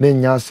na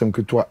nya asem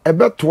ketwa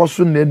ebeto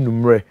so na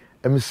enumre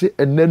emse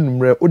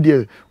enanumre o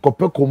de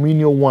kope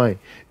communion wine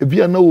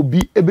ebia na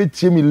obi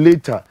ebetie mi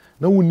later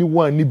na woni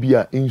wine ni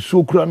bia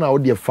enso kura na o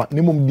de fa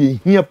ne mom de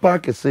hia pa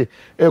kese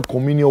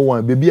communion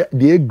wine bebia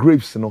de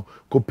grapes no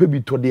kope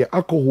bi to de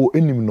alcohol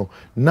enim no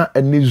na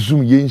ene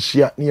zoom ye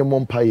nhia ne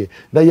mompaye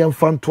na ye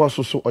mfa nto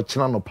aso o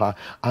kina no pa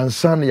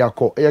ansa na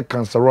yakọ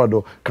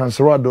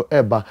cancerado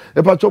eba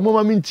e pa to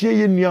mama mintie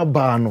ye nua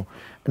ba no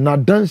na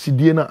dance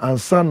die na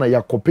ansa na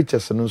yakọ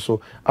pictures no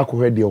so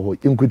akohwe de ho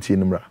inkutie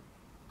nimra.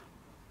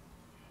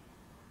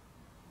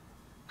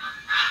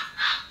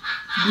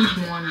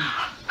 Good morning.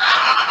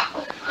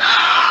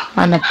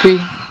 Anape,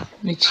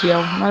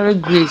 Michelle, Mary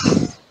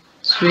Grace,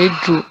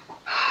 Swedru.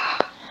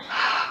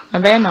 Na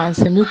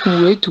ansemi ku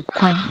way to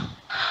kwan.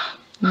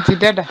 Nti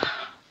dada,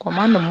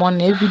 command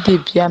morning every day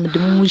bia me de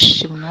mu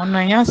him no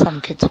na ya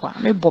sam ketwa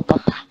me bo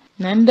papa.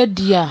 Na nda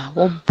dia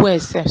wo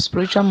boys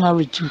spiritual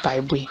marriage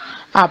Bible.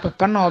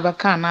 Papa na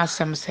obeka na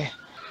asem se.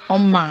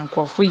 Man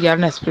nkofo ya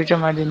na spiritual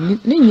marriage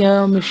ni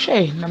nya me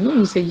hwe na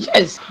me say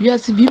yes, you are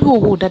bibi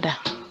wo dada.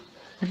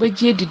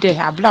 Obeje di de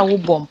abla wo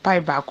bom pai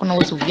ba ko na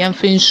wo so yan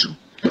fensu.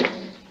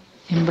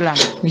 Imbla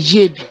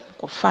jebi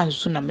ko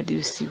fansu na me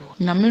de siwo.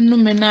 Na me no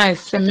me na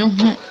ese me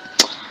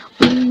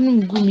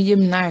hu gumi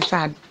yem na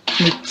asa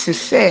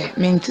metise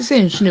me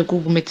ntise nsu ne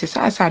kogu metise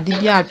asa de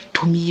bi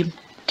atomiyem.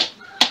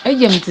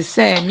 Eyem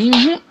tise me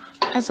hu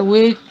asa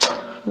we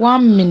 1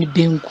 minute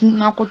benku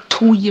na ko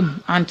toyem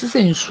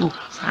antise nsu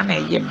sa na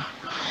eyem.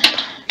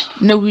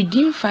 Na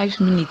within 5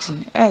 minutes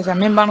as a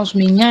member no so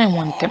me nyan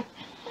wontem.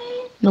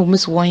 No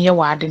miss 1 year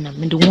wade na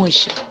me de ho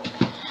ehye.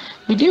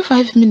 Within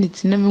 5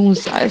 minutes na me hu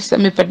sa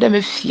me peda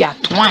me fiat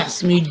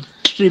once me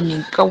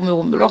dreaming ka me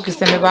wo rock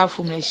se me ba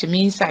fu me ehye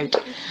me inside.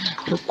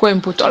 The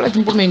coin put all that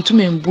implement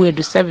me mbu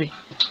edo 7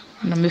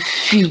 na me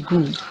feel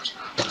good.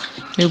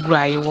 Me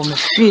grai wo me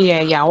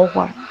feel ya wo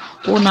kwa.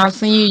 Wo na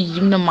san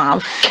yim na ma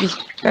fi.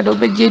 Da do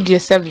beje die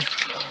 7.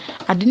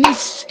 Adini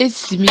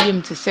esi mi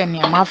yem te se ne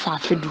ma fa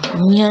afedu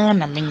nya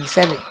na me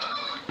 7.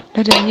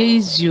 That ye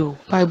is you.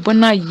 By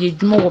bona ye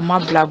dwuma wo ma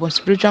blabo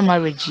spiritual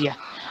marriage ya.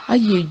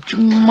 Aye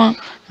dwuma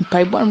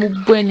mpai bo mo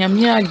bo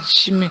anyame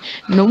agime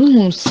na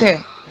hu se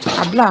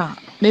abla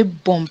me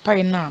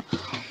bompai na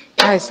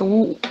ai se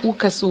wo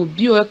kase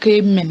obi o ka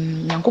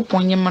men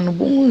yankopon nyema no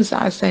bo hu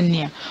sa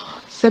asania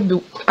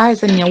sebi ai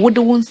se ne wo de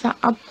wo nsa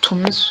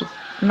atome so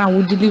na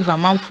wo deliver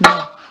manfo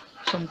no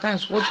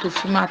sometimes what to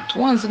film at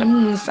once na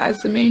me nsa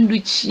se me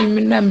ndu chi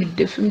me na me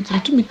de film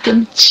tintu me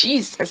kem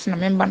cheese as na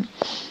member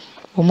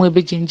omo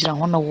ebegyingyina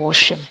ho na wo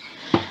hwe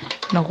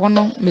na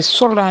hono me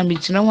sora me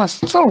gyina ho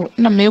still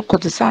na me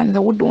kotisa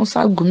na wo don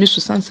sa gumi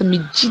so sansa me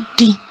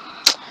gidi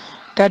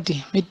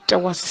daddy me da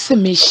wase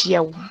me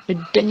hia wo me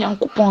da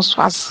Nyankopon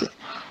so ase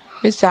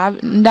me sa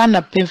nda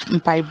na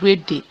mpai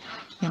brede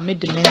na me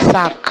de me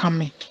sa aka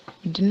me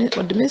de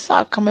me sa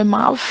aka me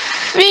ma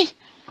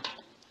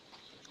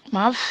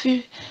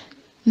fi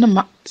na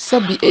ma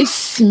sabi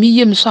esimi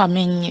yem so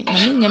amenye na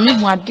me nya me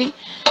hu ade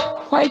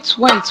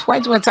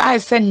white I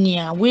said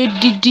nia we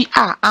didi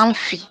a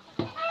amfi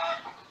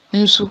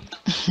nso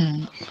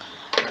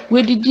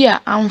we didi a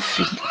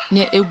amfi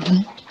na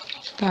egu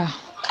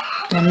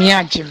na me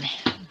agime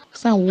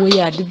san wo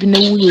ya de bi na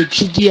wo ye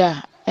twidi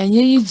a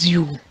enye yizi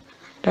o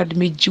dad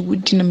me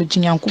jiwudi na me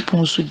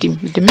Nyankopon so dim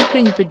de me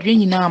kra nyipadua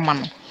nyina ama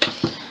no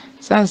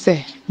san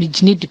se me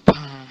gine di pa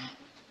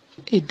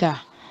eda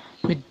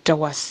me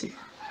dawase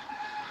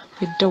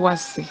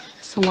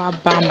so wa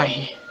ba ma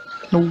he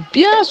no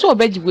bia so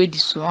obaji wedi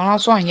so ona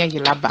so anya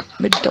yelaba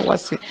me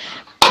dawase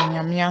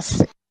nyame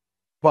ase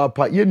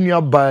papa ye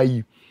nua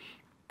bayi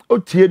o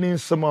tie ni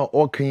nsema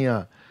o kan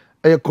a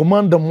e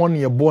commander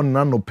money e born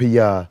na no pe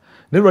ya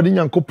ne Awurade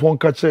Nyankopon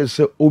ka kire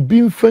se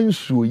obi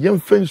mfansuo ye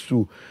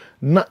mfansuo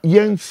na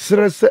ye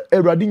nsere se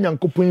Awurade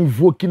Nyankopon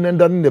invoking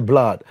under the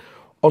blood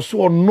oso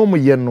onom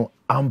ye no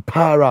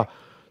ampara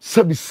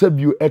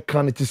sabisabio e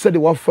kan ti se de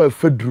wafa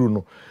faduru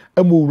no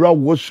amowura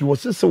wosu wo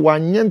se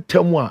wanye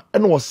ntam a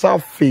ene wo sa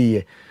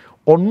feye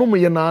onom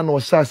ye na na wo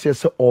sa se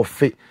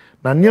ofe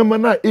na niema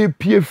na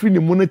epie fi ni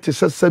mu ne te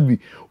sasabi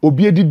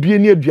obi edidue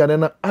ni aduane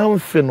na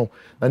amfe no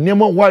na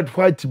niema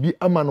white bi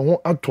ama no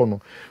ho ato no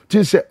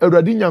tin se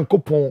Awurade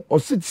Nyankopon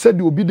ositi se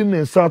de obi de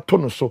ne nsa ato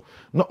no so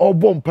na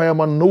obo mpae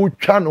ma no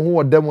twa no ho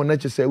odem na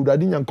che se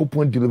Awurade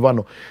Nyankopon deliver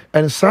no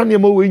and sa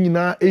niema we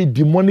nyina a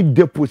demonic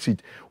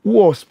deposit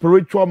wo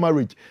spiritual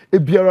marriage e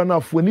biara na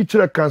afo ni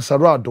kire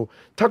cancerado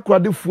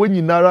takrade fo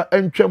nyinara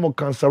entwem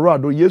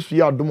cancerado Yesu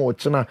ya adom o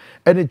chena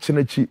ene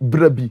chenachi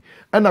brabi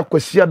ena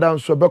kwasia da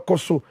nso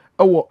bekoso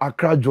ewo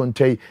Accra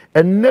Jontey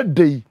enne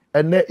day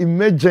ene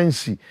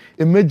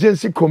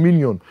emergency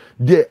communion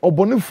de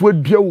obonefo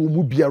adua wo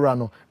mu biara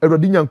no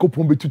Awurade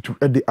Nyankopon betutu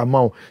e de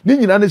amaw ni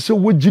nyina ne se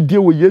wogidie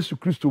wo Yesu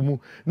Kristo mu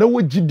na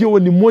wogidie wo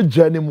ni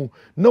mogya ne mu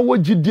na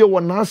wogidie wo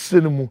na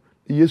ase ne mu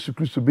Yesu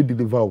Kristo be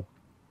deliver wo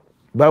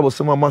Bible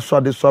say mama so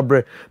ade so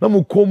bre na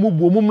mo komu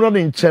bu mo mra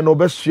ne nche na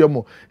obesua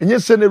mo enye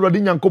se ne Awurade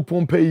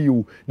Nyankopon pay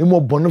you ne mo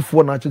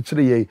bonefo na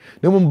akekere ye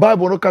ne mo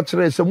Bible no ka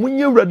kere se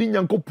munye Awurade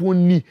Nyankopon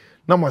ni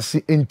na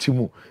mase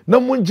entimu na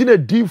mungina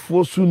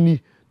difo so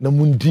ni na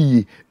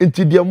mundiye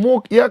enti de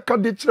mo ya ka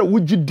de kere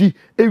wugidi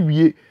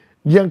ewie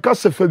yanka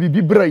sefa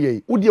bibi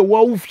braye wo de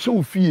wa wo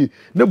fie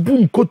na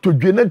bum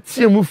kotodwe na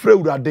tie mu fra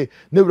Awurade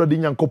na Awurade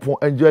Nyankopon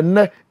enje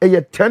na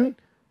eye 10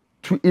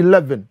 to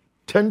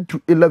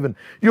 11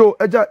 yo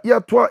eja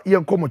ya toa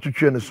yenkomo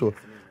twetwe ne so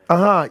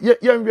aha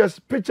yenwe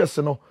pictures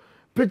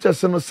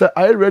no say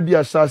I ready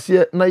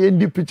asase na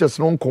yendi pictures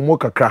no nkomo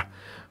kakra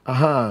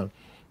aha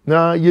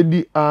na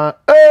yendi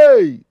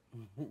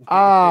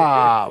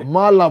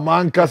mala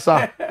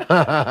mankasa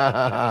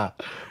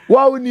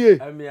wow nie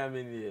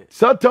ami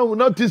satan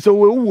notice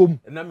we wom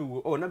na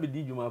me wo na be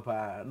di djuma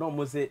pa no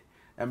mo se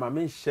e ma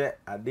me hye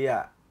ade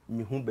a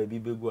me hu ba bi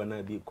begu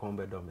na bi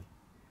kombe do me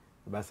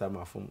basa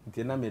mafum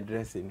nti na me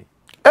dress ni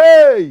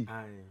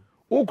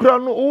ukra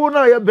no wo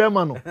na ye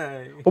bema no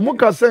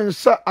omuka se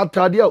nsa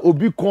atade a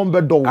obi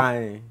kombe do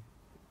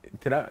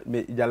tira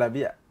me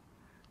jalabia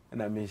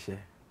na me hye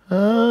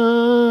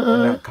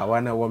na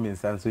kawana wo me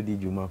nsanso di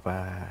djuma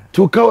pa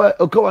to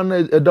kawa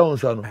na down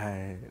sa no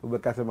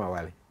ubeka se ma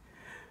wale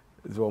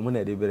zo mo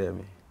na de bere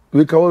me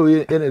we kawa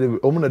we ene de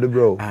omo na de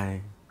bro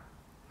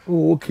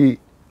okay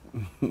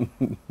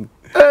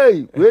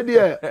we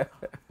there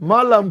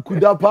malam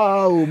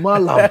kudapa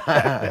malam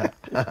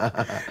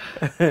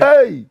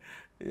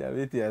ya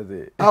viti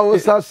aze I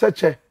was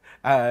such a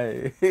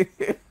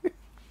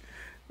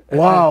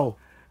wow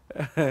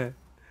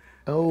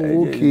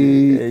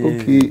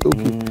okay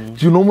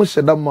you know mo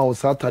said that ma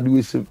Saturday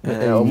we say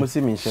almost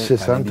me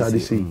Saturday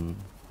say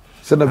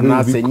said that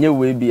na se nye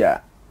we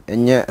bia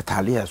enye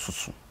tale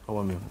asusu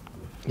owo me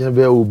ya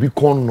be obi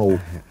kon no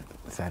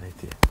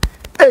sarete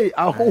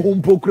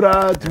ahom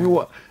pokra timi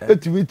wa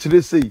etimi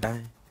kire sei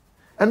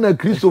ana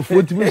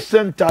Christopher timi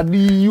sentade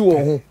yi wo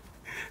ho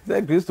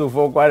se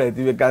Christopher kware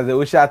timi ka se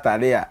o sha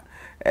tale a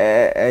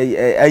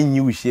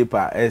anyi u shape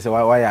a se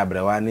wa ya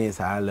brewa ni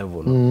sa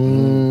level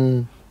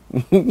no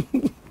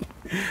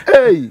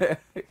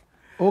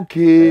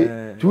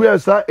okay to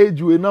years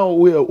age we now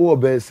we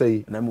be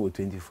say na me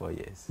 24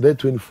 years be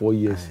 24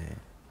 years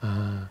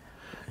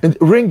and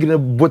ring na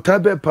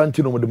botabe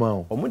panty no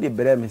modema o mo de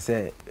bere me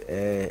se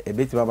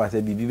ebetima ba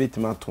se bibi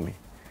betima to me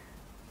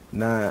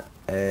na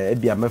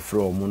ebia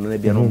mefro mo na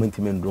ebia no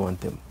montim ndo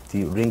ontem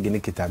ti ring ni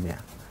kitamia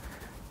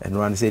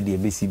eno an se de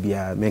ebesi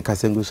bia me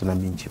kasengu so na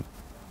minchim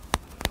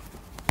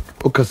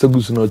o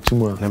kasengu so na chim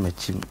na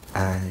machim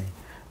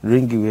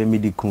ring we me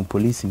di kun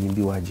police ni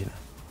bi wagina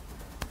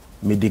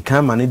me di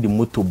kan ma ne di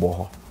moto bo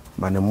ho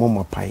ma ne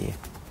momo paye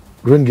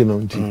ring no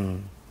nti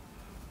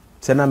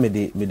Sena me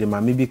de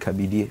mami bi ka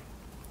bidie.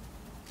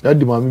 Ya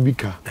di mami bi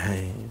ka.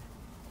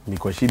 Mi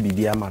ko shi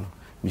bidie ama no.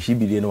 Mi shi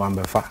bidie no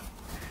wambefa.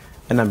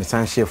 Na me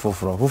san hye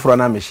foforo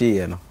na me hye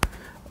ye no.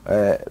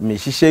 Me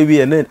hye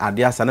wie na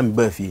ade asa na me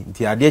ba fie.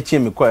 Nti ade chi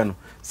me koe no.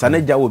 Sana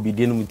gya wo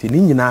bidie no nti ni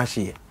nyina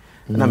hye.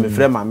 Na me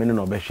frɛ mami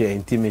no obehwe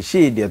nti me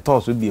hye de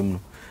toso biem no.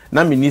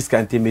 Na me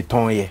niska nti me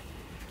ton ye.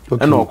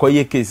 Na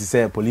okoye case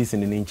say police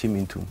ni nchi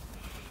mintum.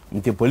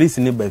 Nti police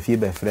ni ba fie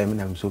ba frɛ me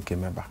na me so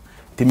kemeba.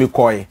 Nti me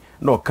koye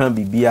na okan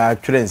bibia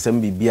twere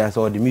nsem bibia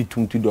so de me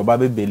tumtu de oba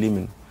be beli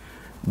me.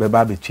 Be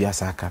ba be tua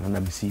saka na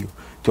me see you.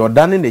 Ti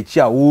odane na chi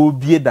a wo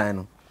bie dan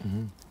no.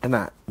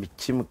 Na me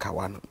chim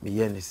kawa no me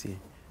ye ne see.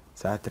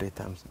 Sa 3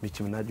 times. Me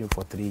chim na dwun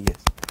for 3 years.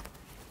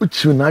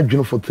 Uchi na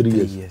dwun for 3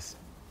 years. Yes.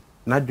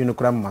 Na dwun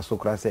kura maso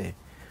kura say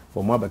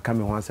for mo be ka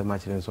me ho asem a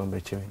kire nso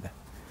be chim da.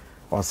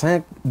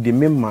 Osan de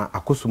memma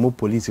akosomo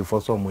police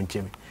for so mo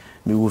ncheme.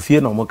 Me wo fie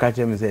na mo ka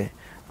kire me say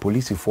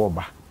police for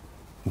ba.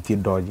 Nti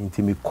dodge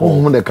nti me ko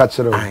mo de ka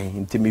kire. Ai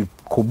nti me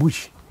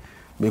kobush.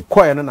 Me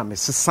koye no na me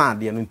sesa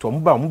de no nti mo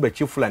ba mo be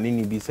chi fulani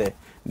ni bi say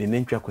ne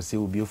nentwa kose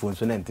obi efo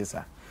nso na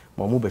ntesa.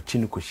 Mo be chi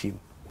ni koshim.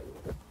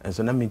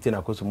 Enso na me nti na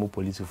akosomo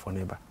police for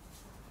neba.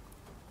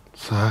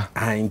 Sa.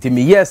 Ai nti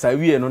me yes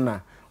awie no na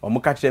o mo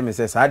ka kire me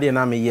say sa de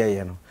na me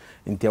ye no.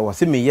 Nti wo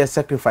se me yes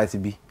sacrifice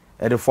bi.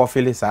 E de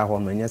fulfill sa ho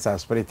no nya sa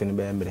spirit ni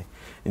be emre.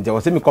 Nti wo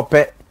se me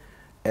kope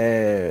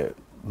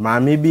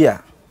maami bi a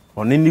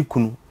one ni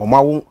kunu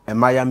omawo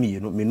emaya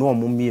mienu me no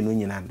omo mienu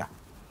nyina nda.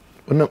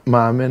 One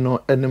maame no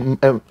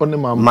one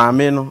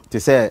maame no te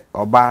se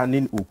oba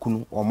ni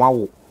okunu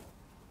omawo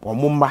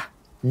omumba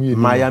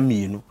maya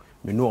mienu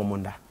me no omo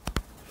nda.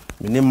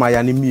 Me ni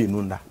maya ni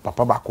mienu nda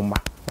papa bakuma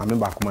maame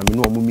bakuma me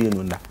no omo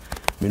mienu nda.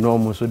 Me no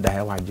omo so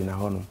da wa gina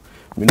ho no.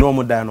 Me no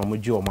omo da no omo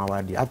ji omo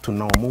awade ato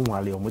na omo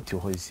nwale omo ti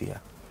ho sia.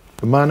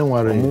 Man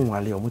ware omo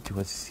nwale omo ti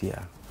ho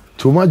sia.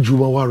 Toma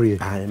juma ware.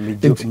 Ah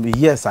me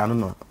yes anu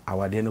no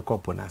awade no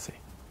kopo na se.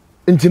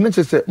 Nti na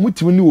chese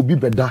mutimi ni obi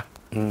beda.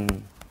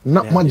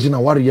 Na magina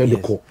ware ye de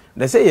ko.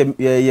 They say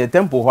ye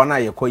temple ho na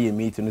ye ko ye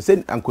meet no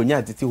say ankonya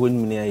atiti ho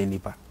nyum na ye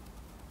nipa.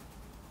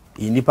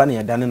 Ye nipa na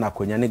ye dane na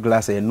akonya ne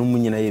glass ye num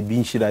nyina ye bi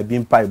nhira bi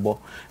mpaibo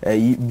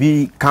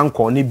bi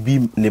kanko ne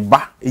bi ne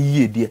ba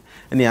yie die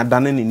na ye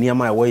dane ne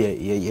niam a wo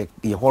ye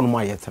ho no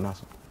ma ye tena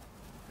so.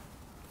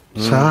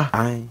 Sa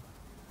ai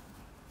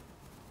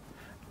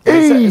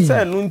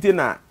say no nti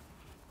na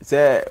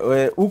say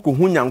uku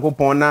hu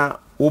nyankopon na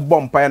wo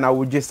bompa na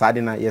wo gye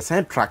sade na ye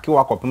san track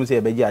wa kopem say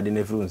ye beji ade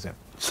na firu nsem.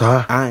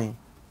 Sa ai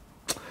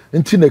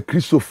nti na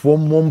Christopher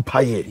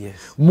mompaye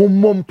yes.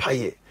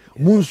 Mompaye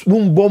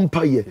mun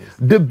bompaye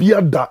the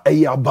biada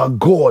is about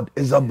God,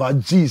 is about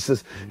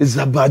Jesus, is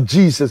about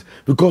Jesus,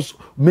 because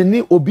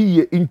many obi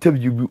ye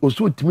interview we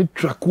also timi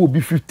track obi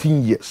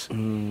 15 years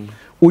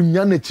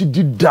onya na chi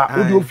dida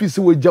odi office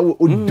we jawo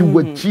odi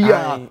wachi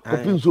a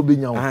kopin so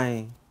benyawo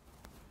ai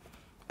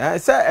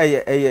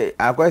say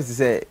akwasi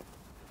say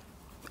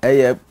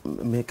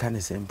make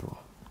an simple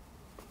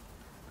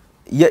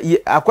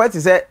ye akwati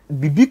say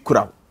bibi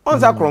kura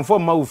onza kronfo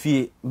ma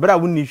ofie bra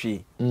wonni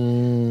hwe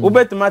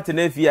obetimate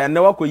na afie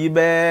na wakoyi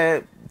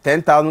be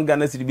 10,000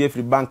 Ghana cedi bi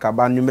free bank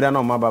aba nwumre na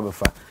o ma ba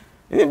befa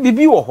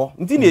bibi wo ho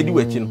nti na edi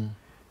wachi no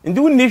nti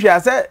wonni hwe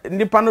ase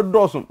nipa no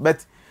doso but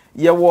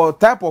ye wo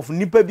type of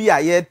nipa bi a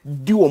ye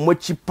di wo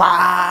mochi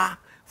pa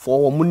for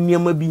wo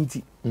munniama bi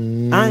nti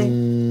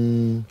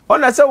ai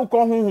ona se wo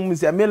kon honhom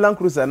se Melan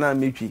Cruiser na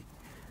metwi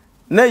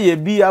na ye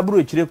bi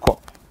abro chire ko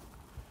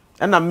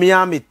na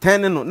mea me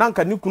 10 no na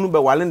nka ni kunu be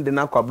wale de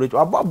na kwabrecho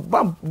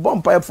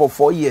bompa for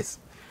 4 years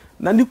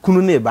na ni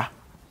kunu na eba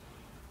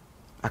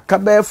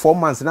akabe 4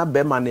 months na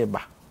be ma na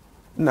eba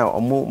na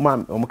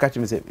omo ka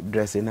chime se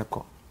dress na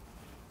ko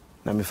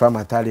na me fa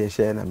matali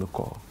share na me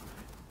ko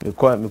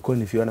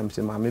ni fio na me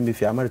se ma me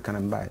fi America na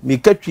mba me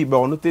katwi be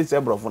ono te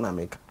se brofo na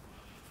meka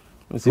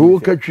o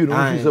katwi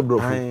no se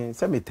brofo ai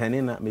se me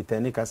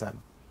 10 kasa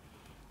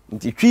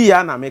nti twi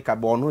ya na meka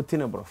be ono te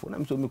ne brofo na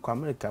me so me ko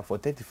America for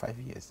 35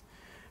 years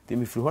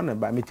me free ho na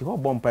ba me ti ho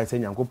bompa se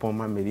nyankopon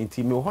ma me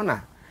nti me ho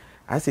na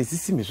ase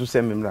sisi me so se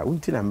me mra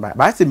unti na ba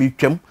ase me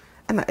twam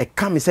na e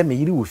ka me se me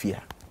yiri wo fia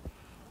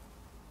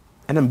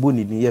na mbo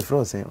ni ye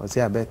fro se o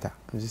se abeta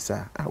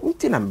nsisa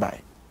unti na ba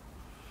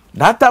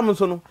that time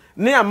so no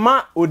ne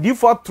ama odi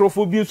for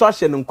trofo bi so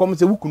ahye nkom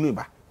se wukunu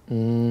ba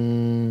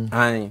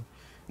ai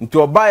nti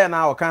oba ya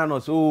na o kan no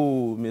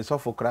so me so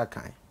fo kra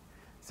kan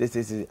se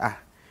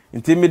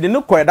nti me de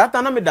no ko that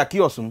time na me da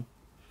kiosum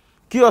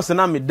kios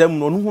na me dam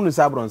no hunu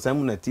sa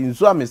bronsam na ti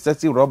nso a me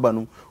sesi rubber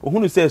no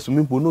ohunu sa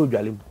esumimpo no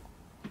odwale mu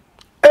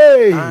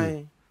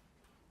ai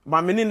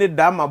ma me ne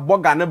da ma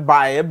boga ne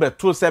ba e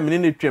beto se me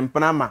ne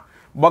twempena ma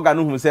boga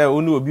no hunu se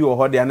oni obi wo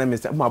hode na me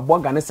se ma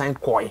boga ne san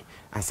koi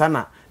asa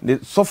na the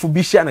sofu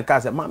bi hia ne ka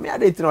se ma me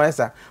ade ti no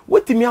esa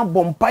wetimi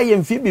abompa ye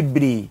mfi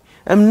bebre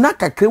na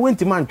kakre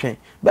wentimi antwen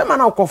be ma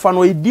na okofa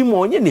no edi mo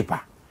onye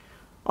nipa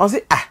o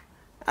se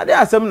ade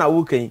asem na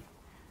wo kan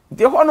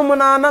nti hono mo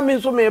na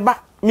me so me ba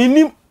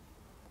minim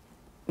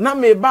na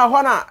me ba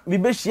ho na bi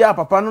be hia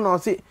papa no na o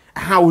se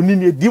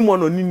onini edi mo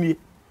no onini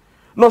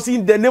no see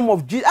in the name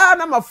of Jesus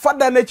na my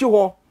father na chi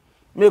ho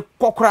me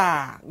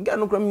kokra nga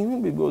no kra me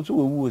hu bebe so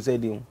wu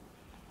said him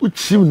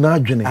uchim na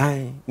adwene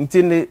ai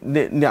nti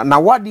na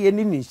wade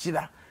ani ni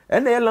hira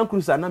ena yela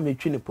nkrusa na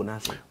metwi ne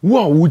ponase wo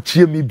a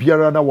wuchie me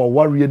biara na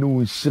waware ne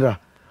wo hira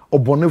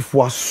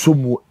obonefo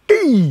asomu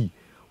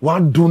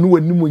wado no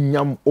wanim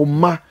nyam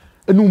oma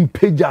enu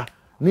mpeja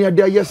ne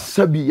yade aye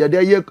sabi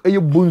yade aye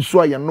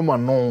bonso ayenom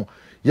ano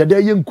yade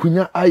aye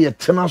nkunya aye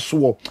tena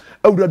so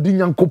awurade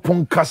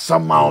nyankopon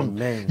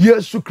kasamaon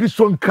Yesu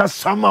Kristo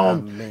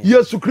nkasamaon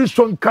Yesu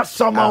Kristo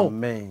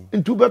nkasamaon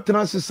ntu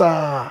betena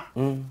sisa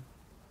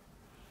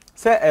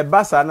se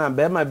ebasa na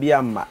be ma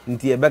bia ma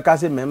nti ebeka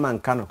se mema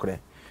nka no kre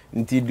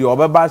nti di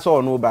obeba se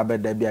ono ba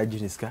beda bia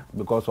jiniska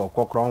because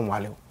okokro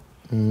onwale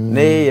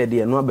ne ye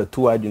de no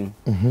abetu adwun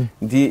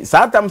nti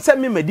satam se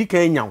me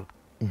medika nyaw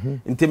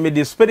nti me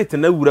the spirit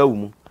na wura wo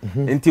mu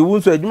nti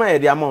wunso adwuma ye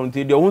de ama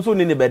nti de wunso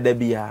ni ne beda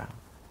bia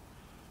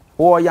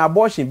o ya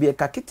abortion bia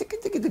ka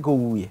kitikiti ko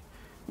wuye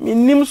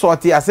minim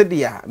sorti ase de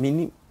ya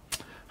minim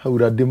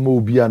awurade ma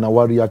obi ana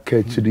ware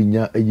aka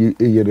chirinya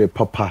eyere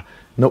papa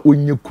na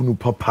onye kunu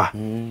papa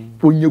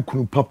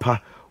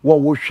wa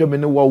wo hweme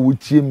ne wa wo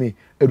tie me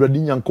awurade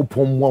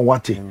nyankopon mu a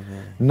wate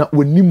na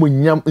woni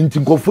monyam nti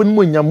nkofo ni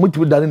monyam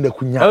mutu dane na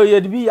kunya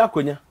ye de bi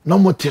yakonya na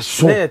mote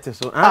so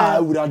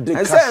awurade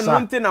kasa se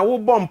nti na wo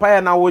bompa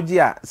ya na wo gi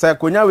a se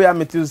konya we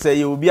ameti se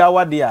ye obi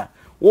awade a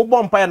wo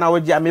bompa ya na wo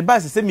gi a me ba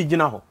se mi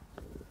gina ho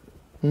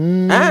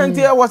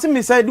nti wo se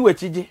mi side we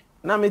chije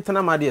na me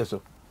tena ma de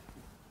so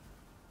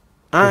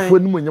nkofo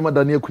ni monyam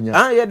dane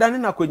akunya ye dane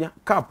na kunya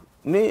cap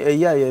ni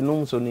eya ye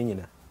no so ni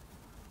nyina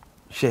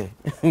she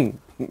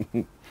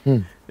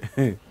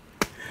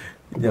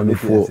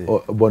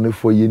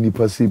bonifo ye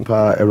nipa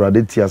sipa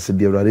erade tiase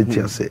de erade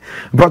tiase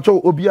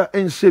bacho obia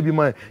ense bi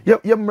man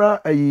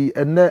yemra ayi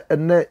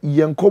ene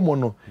yenkomo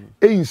no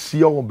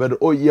ensi o bedo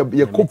o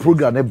ye ko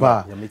program ne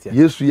ba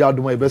Yesu ya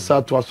adoma be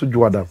sa to aso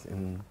dwoada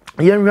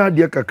yenhwa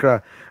de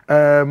kakra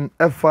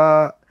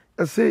efa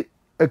ese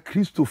a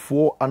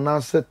Christopher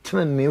anase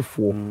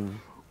trenefo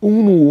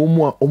ohunu wo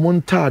mu a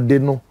omontaade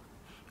no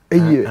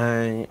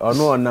eye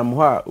ono onam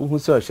ho a ohu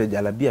se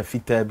ohyejalabia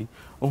fitaa bi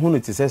ohunu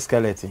ti se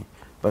skeleton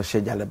but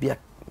ohyejalabia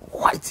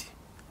white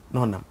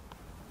no nam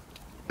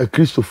a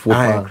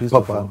Christopher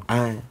papa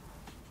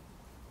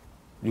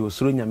yo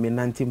suro nyame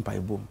 19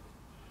 paibom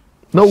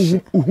na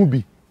uhu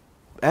bi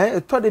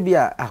to de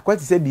bia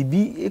akwati se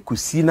bibi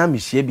ekusi na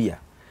mehie bia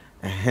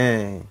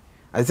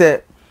I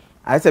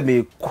say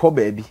me ko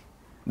baabi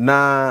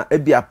na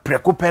ebia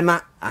preko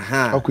pena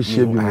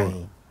akohie bi mo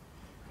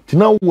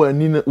tina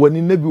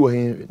wani nabi wo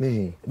he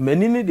ne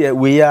mani ne de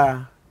we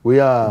ya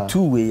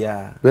two we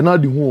ya be na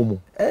de hu mo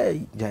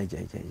jai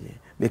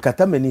me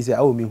kata mani se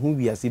awo me hu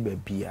wi ase ba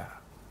bia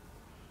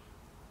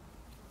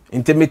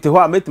intimate ho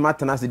a metima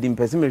tena se di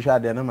mpese me hwa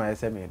de na ma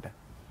yese me da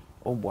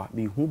obo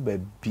me hu ba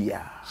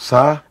bia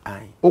sa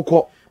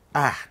okọ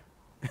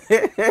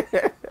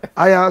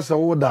aya se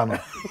wo da no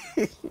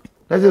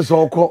na se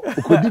so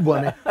okọ di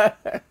bone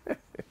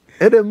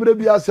ede mre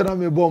bi asena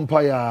me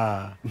bompa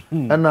ya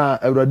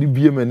na awurade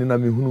bie mani na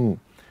me hunu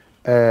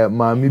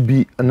maami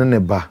bi ne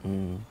ba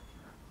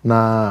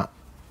na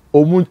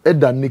omu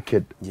eda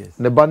naked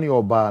ne ba ne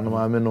oba na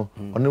maami no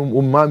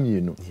one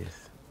maami no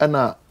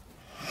na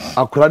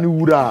akora ne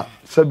wura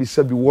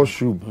sabi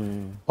washroom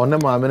one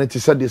maami ne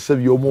tise de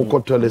sabi omu ko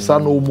toilet sa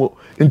no omu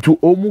into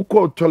omu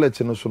ko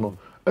toilet no so no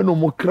eno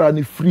mo kra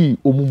ni free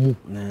omu mu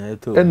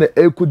ena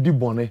ekodi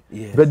bone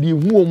be di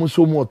hu omu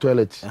so mu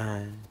toilet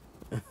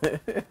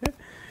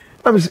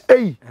I'm say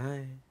hey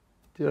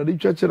ti adi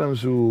chachara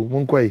so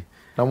mon kwai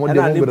na mo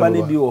de mo nipa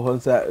ni bi wo ho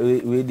nsa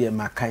we de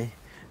makai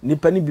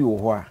nipa ni bi wo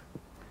ho a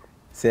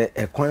se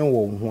ekwan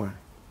wo ho a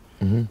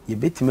ye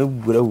betima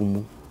bubura wo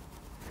mu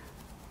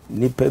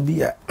nipa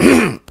bi a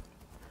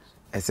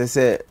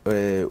esese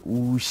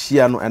u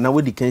hia no ana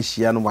wodi kan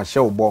hia no wa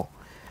hye wo bo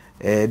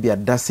bi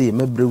adase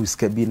mebre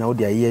wiska bi na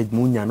wodi aye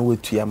mu nya no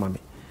watua ma me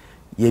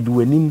ye du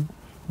wanim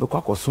be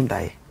kwa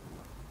kosondae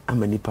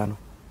ama nipa no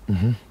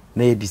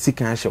na ye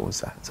disika ahye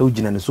wonsa se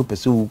ugina ne so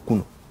pese wo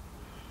kuno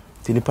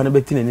ti nipa na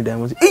beti na ni dan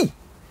won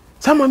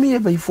sama me ye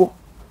baifo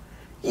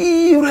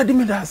urade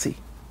me da se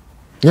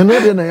ye no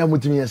de na ya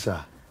mutimi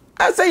yesa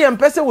asa ye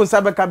mpese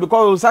wonsa beka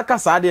because wonsa ka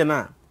sa de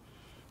na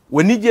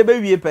wani je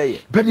be wie pe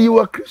ye but you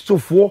are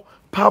Christopher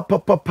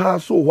pa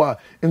so wa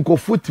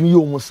enko timi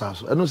yo mu sa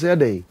so eno se ya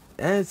dai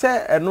se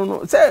eno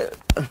no se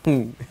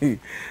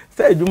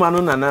adwuma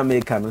no na na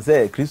America no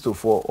se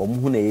Christopher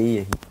omu hu na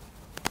ye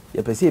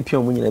ye pese e pia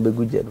omu nyina be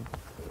guje no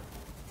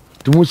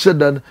tumu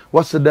sedan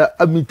wasada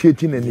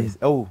amiteti nani yes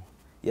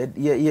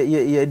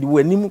ye di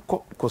wanim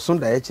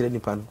kosonda ya kire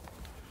nipa no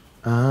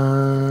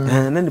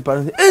na nipa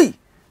no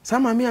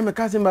sama me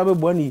ameka se ba be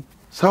bo ani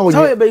sawo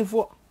ye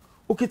beifo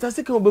okita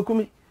sika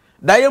obekumi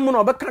da ye mu na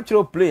obeka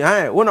kire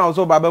play wona wo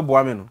so ba be bo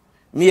ame no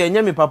me ye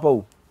nya me papa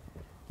o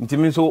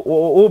ntimi so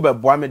o be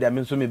bo ame da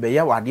me so me be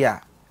ye wade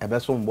a ebe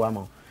so mbo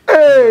ama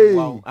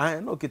wow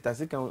no okita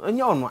sika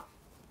anya onwa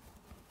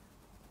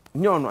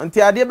nyono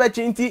nti ade be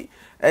chinti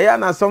eya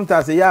na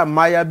sometimes eya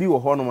maya bi wo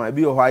ho no ma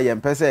bi wo ho aye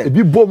mpese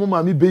ebi bo mo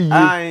ma mi be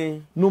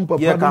yie no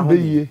papa no be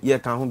yie ye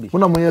ka ho bi mo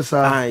na mo ye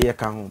sa ye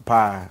ka ho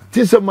pa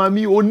ti se ma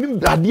mi onim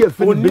ade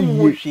afa be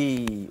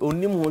yie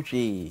onim ho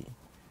hwe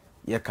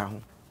ye ka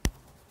ho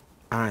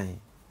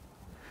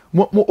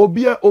mo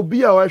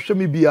obia wa hwe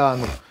mi bia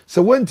no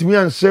se wantimi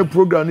an share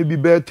program no bi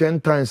be 10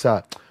 times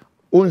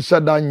on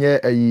shada nye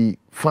ayi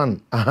fan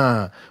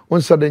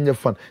on shada nye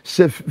fan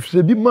se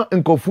bi ma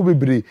enkofu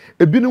bebre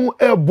ebi no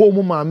ebo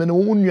mu ma me no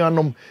wo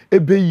nuanom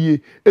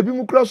ebeyie ebi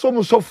mu kura so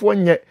mu sofo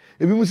nye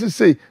ebi mu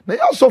sise na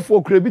ya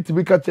sofo kura bi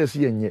tibi ka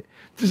chese nye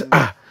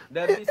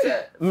that be say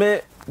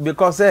me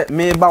because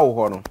me ba wo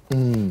ho no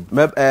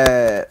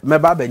me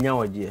ba benya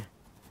oje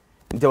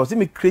nti wo se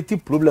me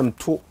creative problem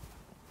to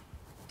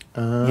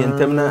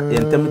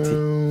yentemti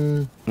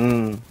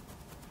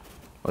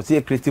o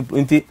se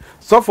creative nti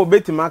so for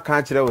betima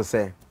ka kire wo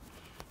se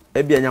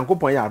e bia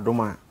nyankopon ya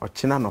adoma o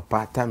kina no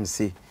part time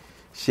se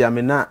hia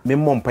me na me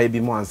mompa bi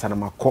mo ansa na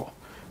makọ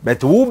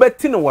but wo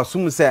beti no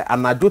wasum se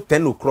anado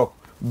 10 o'clock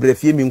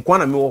brefie mi nkwa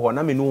na me wo ho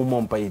na me no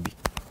mompa bi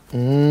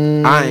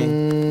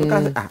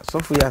because so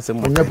for ya se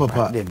mo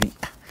papa de bi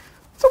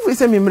so for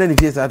se me mre ni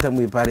fie sa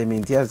tamu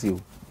parliament ya se o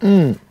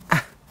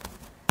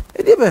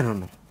e de be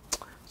no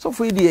so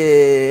for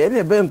the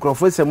any be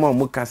nkrofo se mo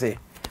mo ka se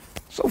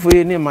so for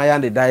ni ma ya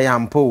de dai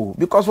ampo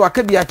because wa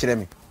ka bi a kire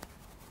me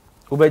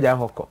obeja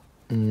hokọ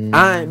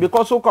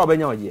because o ka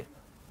obenya oje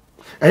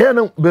eya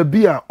na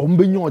baby a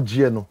ombenya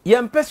oje no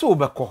ye mpese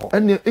obekọ ho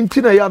ene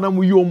ntina ya na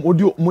mu yom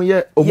odi mu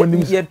ye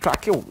omonim ye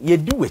track you ye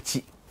di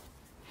wachi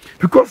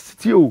because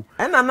still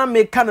ena na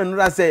me ka no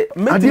ra say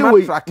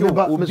metima track you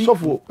obi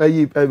sofo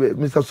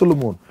Mr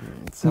Solomon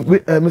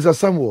Mr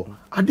Samuel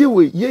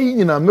adewe ye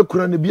nyina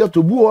mekura ne bia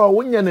to bu ho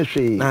wonya ne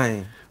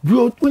hwe bi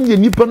onye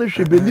nipa ne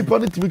hwe be nipa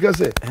ne tibika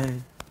say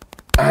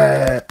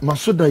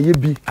masoda ye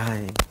bi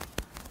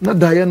na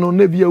daye no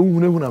na bia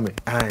uhunahuna me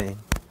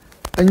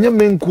enye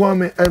me nko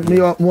me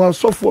mo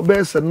asofo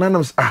be se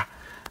nanams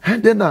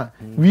then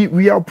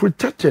we are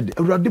protected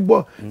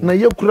awradibo na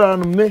ye kura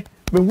no me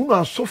hunu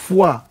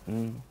asofo a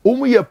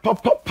omu ye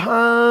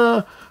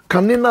papa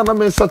kanina na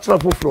me satra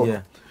foforo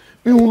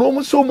mi hunu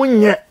omu so mu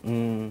nye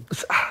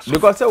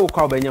because say wo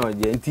kwa obenya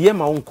oje nti ye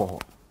ma wo nko ho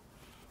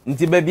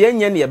nti ba bia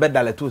nye ne ye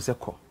bedale to se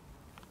ko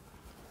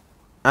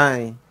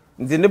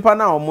nti nipa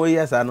na omo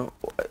yesa no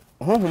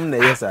honhom na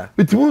yesa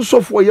bitimu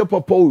sofo ye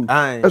papa o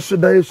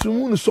esoda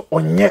esumu no so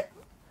onye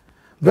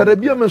bere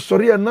bia me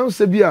sori ya nam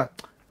se bia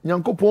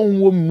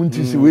nyankopon wo mu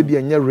nti se we di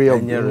enye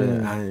real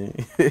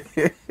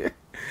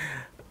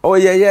oh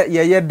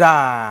ye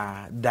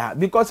da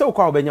because wo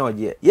kwa obenya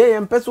oje ye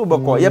mpese wo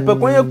beko ye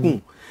pekon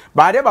yakun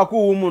ba de ba ko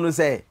wo mu no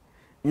se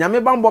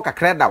nyame bambo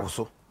kakra da wo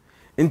so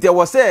nti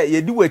wo se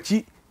ye di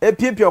wachi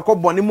epiepie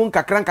okobone mu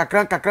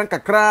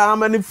kakra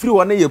ama ne free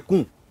wo na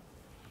yakun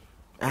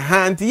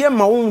nti ye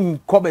ma won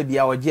koba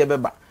bia oje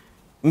beba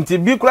nti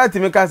bi kura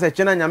timi ka se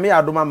chena nyame ya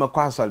adoma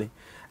makọ asole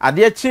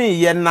ade chin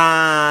ye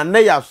na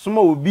ya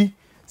soma obi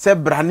se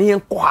brane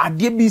ko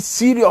ade bi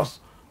serious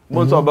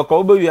bon so beka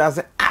oba wi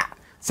ase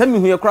se mi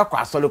hu ye kura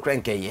kwa asole kura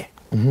nkeye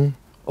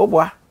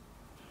obwa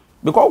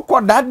because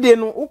ko that day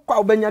no ukwa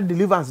obenya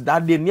deliverance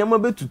that day niam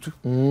betutu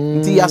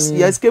nti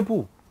ya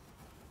escape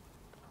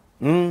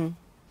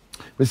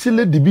me se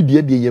le dibi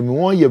de ye me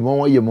won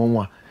ye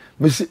mo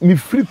mi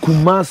free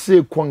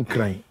kumase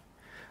kwankran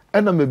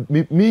ena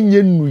me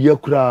nye nu ye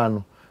kura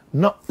no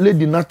na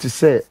lady na te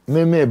say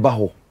me ba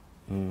ho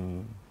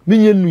me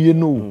nye nu ye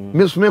no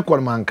me so me kwar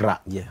mankra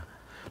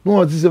no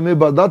what is me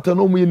ba that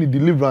no me ni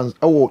deliverance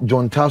awo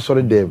John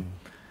Tasori dem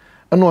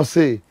ena o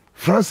say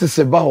Francis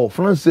ba ho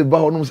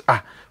no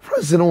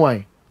Francis no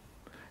why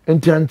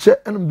enti anche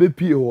ena be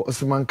pie ho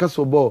osmanka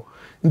so bo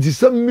nti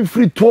sam me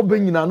free to ba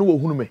nyina no wo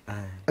hunu me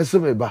ese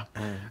me ba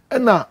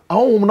ena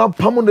ahom na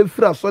pam na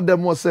free aso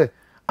dem o se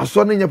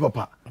aso ne nye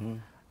papa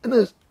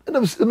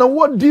na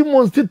what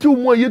demons titu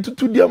mu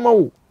yetutu dia ma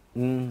wo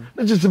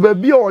na just ba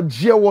bia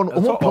oje won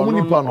o pam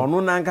nipa no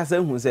ono na nkasa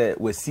hu se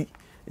wasi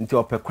nti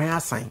opekwan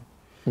asan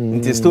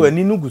nti sto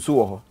ani no guso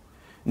wo ho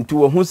nti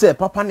wo hu se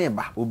papa ne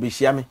ba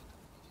obehia me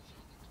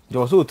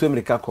jo so to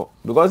America ko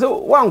because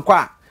one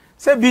kwa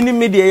se bi ni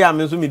media ya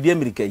me so me di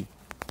America yi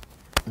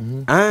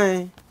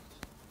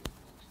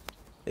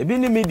ebi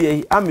ni media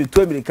yi am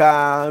to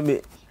America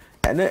me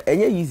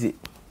enye easy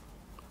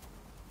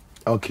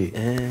okay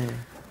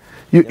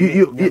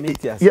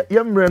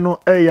yamre no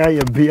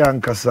ya bia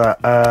nkasa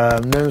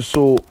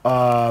nenso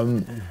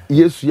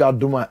Yesu ya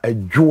doma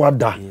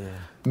adwoada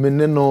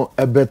mene no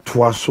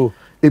ebetoa so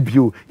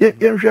ebio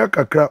yenhwe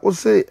kakra o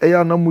say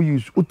eya na mu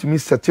use utimi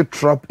set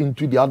trap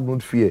into the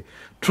atmosphere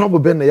trouble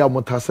be na ya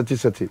mota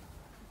set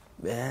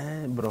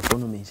bro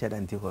no me share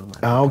anti hormone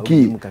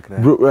okay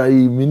bro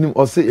minim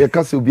o say e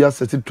ka se obi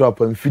set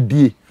trap am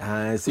fidie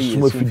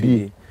say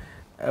fidie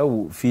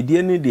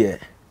fidie ni de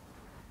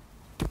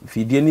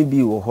fidie ni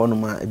bi wo ho no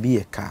ma bi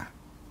e ka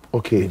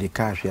okay de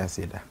ka hwe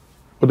aseda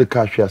o de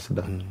ka hwe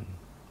aseda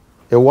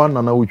e wan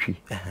na wutwi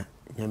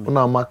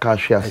una ma ka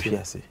hwe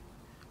aseda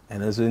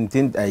and so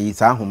intent ayi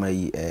sa homa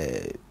yi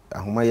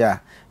ahoma ya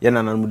ye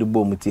na nanum de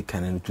bo muti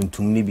kan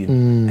tuntum ni bi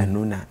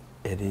enu na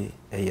ede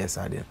yes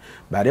ade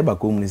ba de ba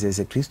ko mu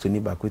se Kristo ni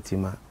ba ko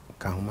tima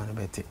ka ahoma no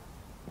bete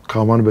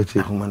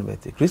ahoma no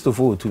bete Kristo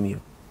fo otumi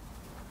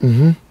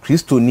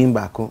Kristo ni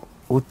ba ko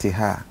ote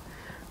ha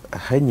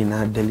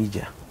nyina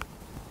dalija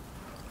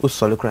o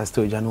sole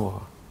Kristo ja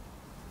no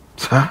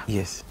sa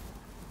yes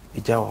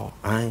ejawo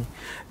ai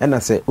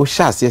ena se o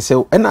shas ye se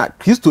ena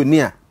Kristo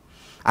ni a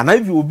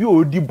anavi obi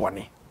odi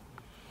bone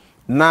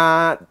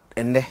na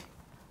ene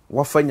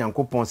wafa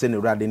Nyankopon se ne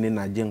urade ne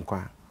na je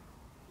nkwa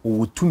o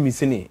wotumi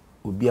se ne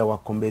obi a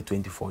wakombe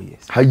 24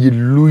 years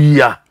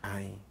hallelujah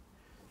ai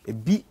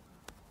ebi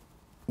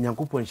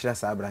Nyankopon shira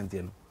sa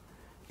abrante no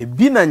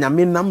ebi na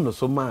nyame nam no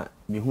so ma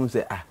me hu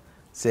se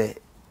se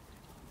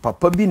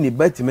papa bi ne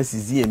batima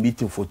sizi a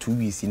meeting for 2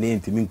 weeks na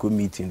entimi nko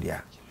meeting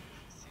dia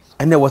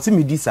ene woti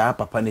me di sa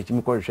papa na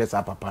chimi ko hwe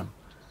sa papa no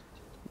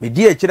me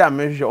di a kira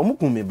me hwe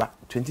omukum me ba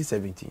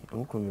 2017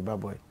 omukum me ba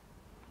boy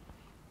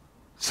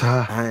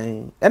sa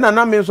ai ena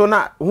na me so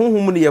na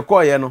hunhum ne ye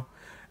ko ye no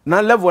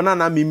na level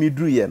na me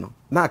dru ye no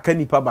na aka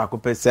nipa ba ko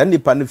pese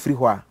nipa no free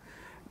ho a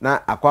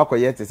na akwa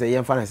ye te se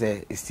ye mfa na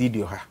se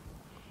studio ha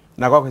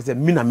na akwa se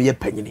mi na me ye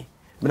panyini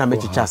mi na me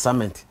chicha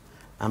assignment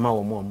ama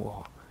wo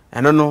mo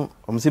eno no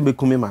omse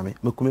bekumi mame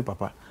mekumi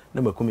papa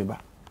na mekumi ba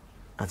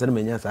atana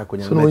menya sa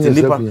akonya na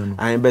nipa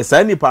ai be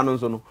sa nipa no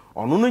so no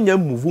ono no nya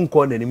move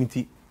nko na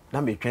nimti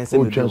na me twen se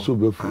me twen so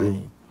be fu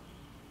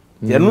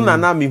ye no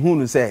na me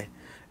hunu se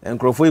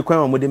enkrofo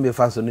ikwan mo de me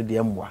fa so no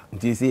de mboa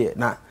nti se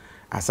na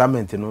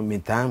assignment no me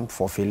time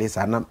for feelings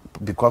ana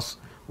because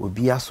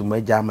obi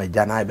asomaja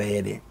maja na be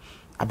ye de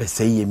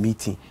abese ye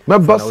meeting me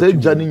ba se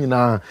jani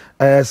nyina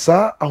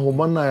sa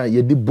ahoma na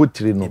ye di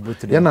botire no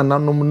ye na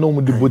nanom no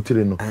mu di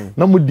botire no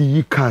na mu di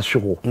yi cash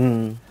ho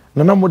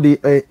na mu di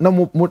na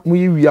mu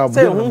yi wi abo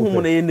se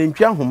honhum na ye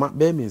nantwi ahoma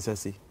be me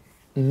nsase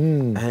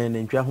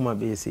nantwi ahoma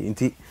be se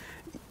nti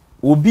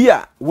obi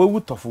a wawu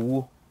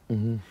tofowo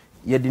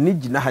ye de ni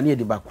gina ha ne ye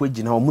de bakwa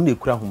gina o mu na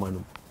ekura ahoma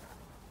no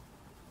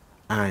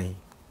ai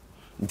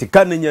nti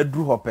kan na nya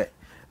dru hope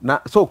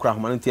na so okura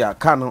ahoma no nti a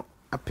kan no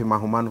apema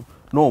ahoma no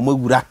no o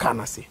magura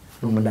kana se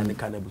no madane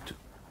kana butu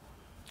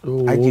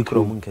aji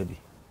kro mun kabi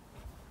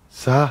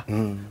sa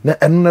na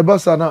enu na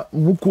basa na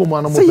muku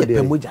ma na mo pede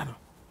se moja no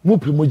mo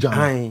pe moja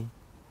ai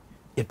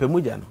e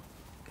moja no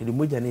e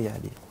moja ne ya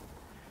de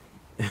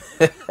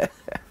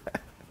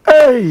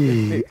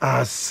ei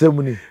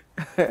asemni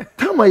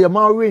tama ya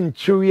ma we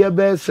nchiwe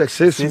be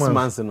 6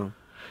 months no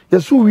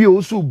yeso wie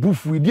o so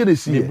bufu die de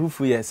si me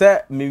bufu ye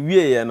se me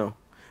wie ye no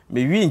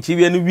me wie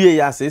nchiwe no wie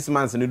ya 6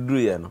 months no duru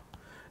ye no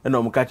and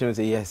I'm catching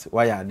say yes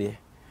why are there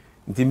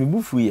nti me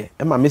bufu ye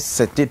e ma me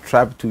set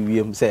trap to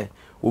wiem say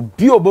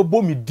obi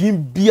obebo me dim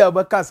bia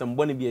obaka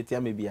sembo ne bia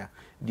etia me bia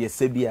de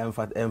se bia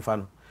emfa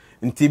no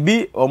nti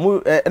bi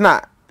omu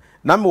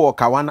na me wo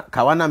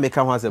kawana me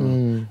ka ho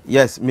asem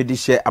yes me di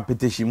share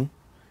appetition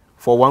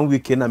for 1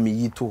 week na me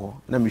yi to ho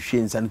na me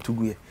hwe nsa no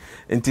tugu ye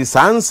nti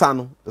sansa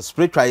no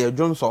spiritual ye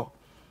jonso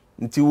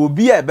nti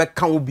obi a be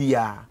ka obi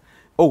a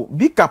oh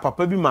bi ka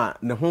papa bi ma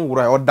ne ho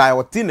woro o dai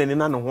o ti ne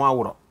na ne ho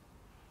aworo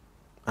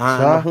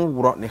na ho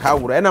woro ne ha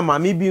woro na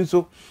maami bi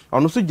nso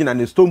ono so gina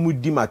ne store mu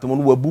di matom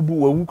no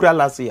wabubu wawukra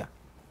lase ya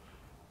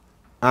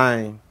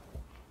ai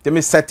te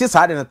me set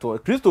sa de na to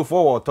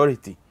Christopher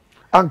authority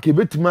anke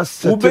betima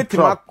set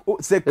trap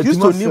se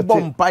Christo ni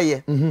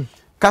bompaye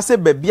ka se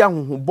bebia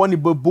hoho boni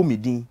bebo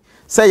medin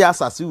se ya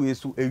asase we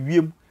so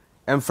ewiem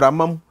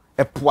emframam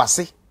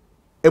epoase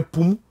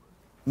epum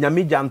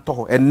nyame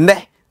janto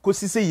enne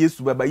kosi se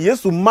Yesu baba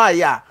Yesu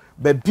maya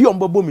bebia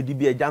ombebo medi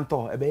bia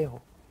janto ebe ye ho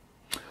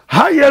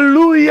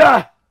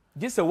hallelujah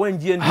jise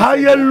wanji endi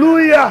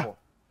hallelujah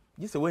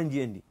jise wanji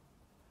endi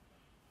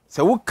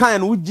se wo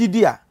kan no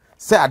wugidi a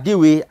se ade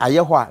we aye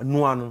ho a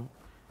nu anu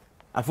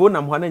afo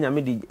nam ho na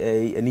nyame di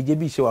anije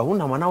bi hye wa ho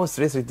nam na wo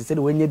sresre te se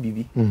de wanya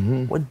bibi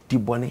wodi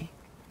bone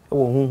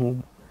wo huhu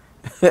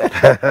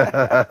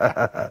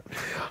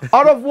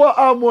out of what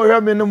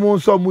am minimum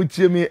so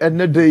mutie me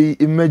day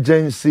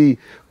emergency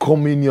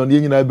communion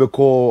ye nyina be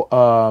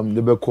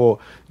call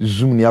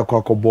zoom ni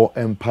akwakobo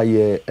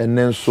empire and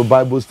then so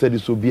bible study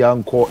so be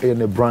anko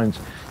in a branch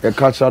e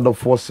catch out of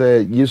force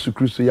Jesus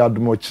Christ ya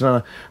dumo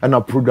china and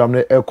a program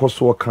na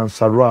ekoso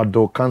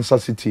Cancer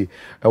City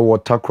e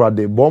watakra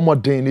de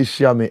bomodin ni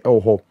share me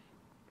ho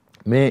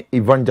me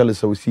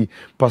evangelist Awusi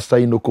Pastor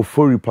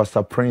Inokofori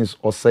Pastor Prince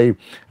Osei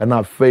and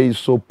our face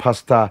so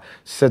Pastor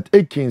Seth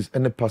Akins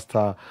and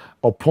Pastor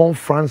Upon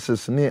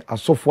Francis ne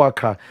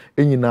asofuaka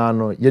enyina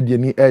no ye de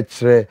ni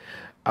echre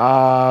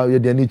ye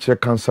de ni chere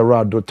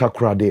Cancerado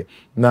takrade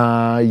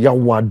na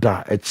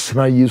yawada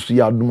echna Yesu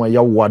ya aduma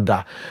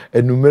yawada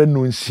enumere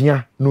no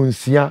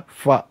nsia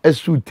fa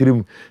esu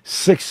trim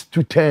 6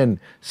 to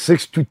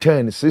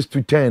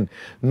 10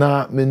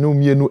 na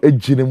menumie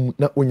ejirem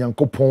na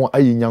onyankopon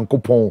aye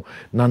nyankopon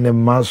na ne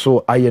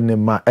maso aye ne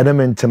ma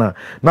elementna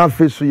na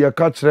afesu ye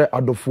ka kire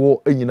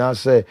adofo enyina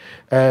se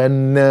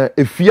na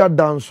efia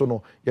danso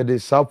no ye de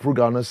sa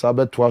program no sa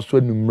beto aso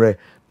enumere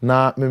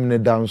na memne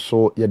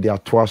danso ye de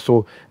atoa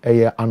so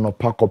eye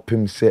anopa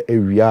kopim se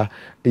ewia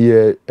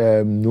ye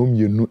no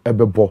mienu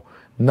ebebo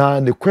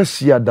na ne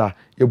kwasi ada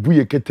ebu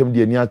ye ketem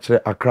de ani akere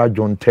akra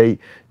jontei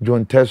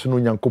so no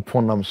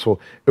nyankopon nam so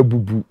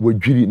ebubu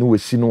wadwiri no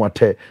wasi no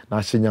wate na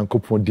ase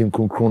nyankopon din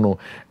konkron no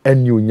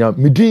eni onya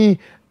midin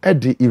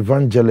edi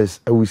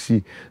evangelist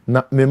awusi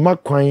na mema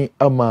kwan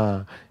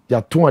ama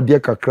ya to ade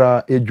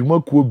kakra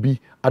edwumakuo bi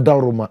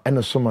adaroma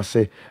ene soma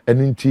se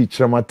eni nti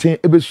kyerematen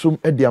ebesom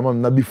edi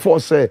amam na before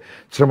se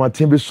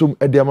kyerematen besom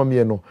edi amam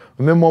ye no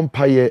memmo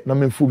mpaye na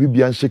memfo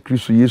bibia nhye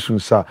Kristo Yesu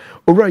nsa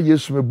owura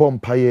Yesu me bom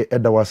mpaye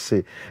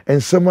edawase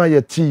ensema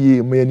ye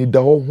tiye me ni da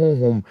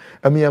honhom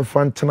eme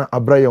yemfantena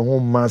abraye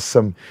hom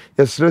masem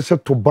yesere se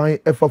toban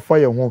efafa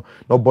ye ho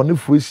na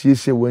obonefo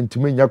esiesie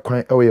wantime nya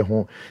kwan ewe ye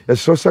ho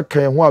yesere se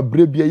kan ho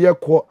abre bia ye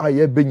kɔ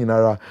aye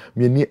benyinara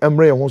me ni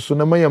emre ye ho so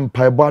na me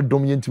mpaye ba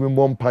adom yentime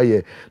bom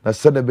mpaye na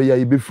sene be ya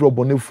ye befiro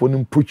obonefo ni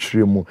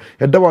mpotwire mu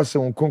yedawase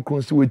won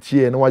konkron se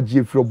wetie na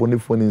wagie firo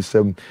obonefo ni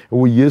nsem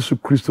wo Yesu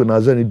Kristo na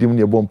azani dim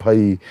ne bom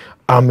mpaye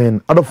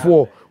amen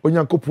adofo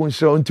onyankopon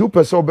hyira nti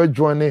upese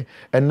obejoine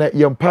ene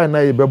yempa na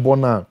ye bebo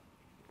na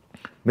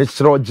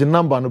Mr.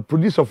 Jinamba no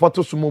producer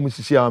photo sumo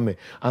musisi ame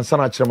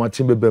ansana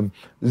kyerematin bebem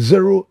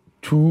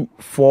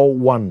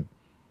 0241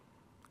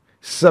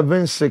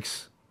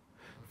 76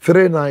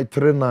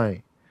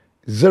 3939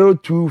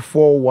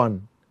 0241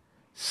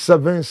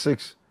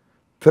 76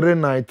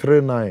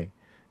 3939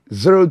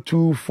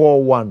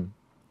 0241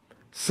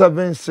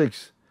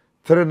 76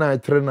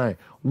 3939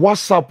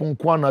 WhatsApp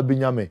nkwana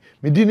binyame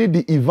medini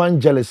di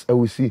evangelist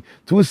awusi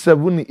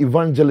 27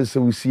 evangelist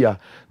awusi a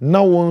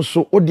na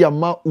wonso odi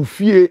ama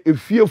ufie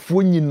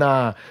efiefo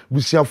nyina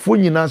busiafo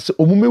nyina se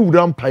omume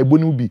wura mpaebo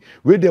no bi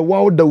we de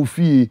wa oda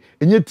ufie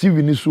enye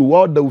TV ni so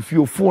wa oda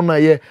ufie phone na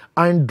ye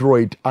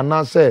Android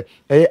anase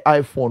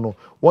iPhone no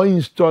one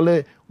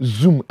install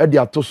Zoom edi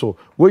atoso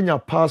when your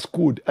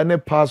passcode and a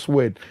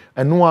password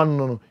and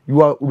one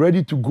you are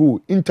ready to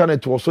go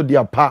internet also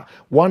dia pa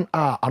 1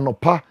 hour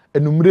anopa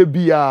enumre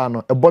bia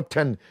no about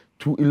 10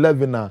 to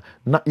 11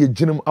 na ye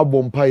ginum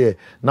abompaye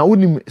na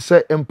wonim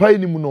se empaye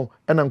nimu no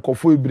ena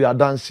nkofo ebiri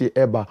adanse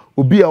eba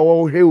obi a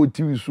wo hwe o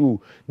TV so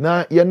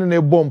na ye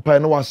ne bompaye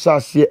na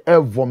wasase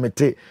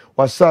vomite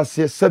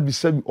wasase sabi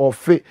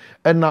ofe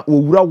ena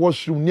owura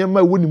washroom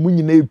niema wonimu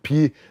nyina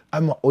epie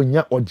ama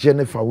onya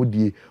ojenefa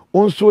wodie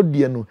onso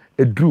die no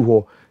edru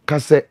ho ka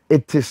se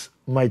it is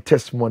my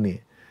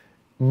testimony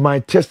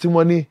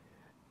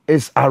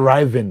is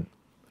arriving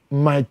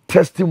my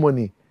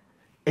testimony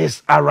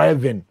is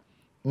arriving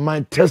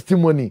my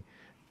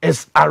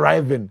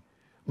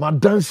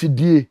dance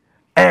die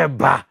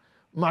eba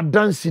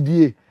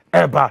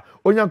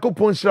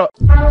onyankopon shira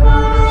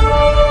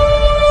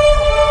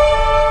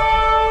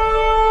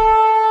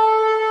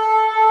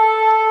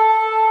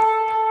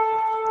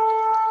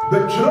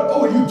But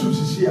YouTube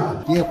is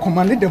here. You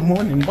commanded the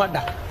morning,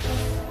 brother.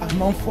 A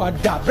month for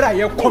that, brother.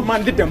 You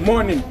commanded the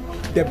morning.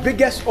 The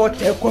biggest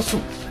hotel cost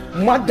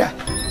mother.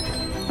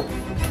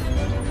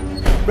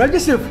 Brother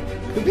Joseph,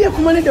 you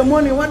commanded the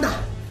morning, what?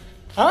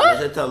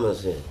 Huh?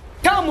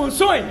 Come on,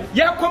 son.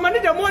 You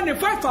commanded the morning,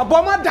 5 for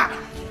mother.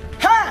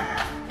 Hey!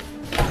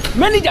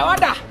 Manager,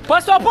 what?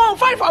 Pastor Bon,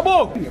 5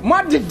 for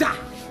mother.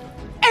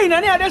 Hey,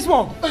 nani this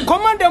one?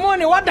 Command the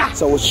money, what that?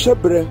 So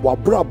shebre, wa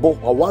brabo,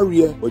 wa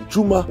warrior, wa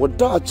juma, wa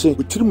dache,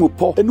 wa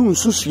tirimupo, enu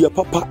nsusu ya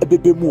papa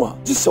ebebe mua.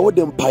 This wa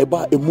dem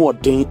paiba emu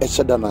den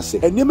eshadana se.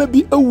 Enye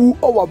mebi ewu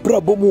o wa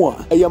brabo mua.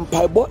 Eyam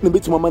paibo ne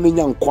beti mama ne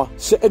nyankwa.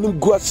 Se enim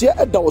guasie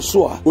eda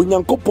oso a.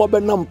 Onyankopon be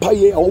na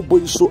mpaye a obo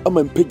iso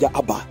ama mpega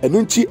aba.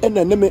 Enu nti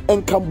ena neme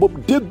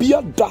enkambob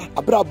debia da.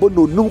 Abrabo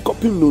no num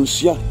kopim no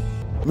nsia.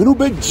 Minu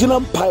be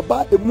jinam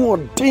paiba emu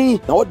odin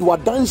na wode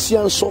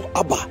wadansia so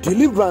aba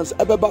deliverance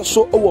ebeba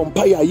so owo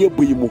mpaye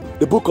ayeboyimu.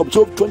 The book of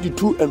Job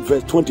 22 and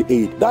verse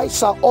 28. Thou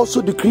shalt also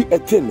decree a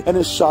thing, and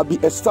it shall be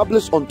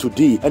established unto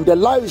thee, and the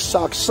light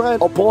shall shine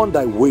upon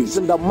thy ways,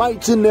 in the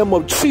mighty name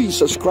of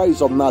Jesus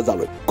Christ of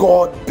Nazareth.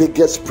 God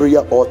biggest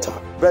prayer altar.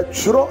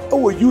 Betro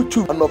our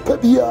YouTube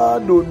anopebia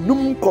no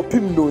num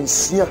kopim no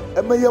nsia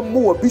emeye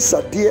mo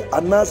bisade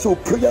anase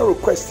prayer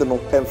request no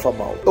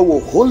enfama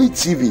our Holy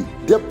TV,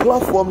 the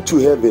platform to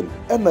heaven,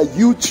 and a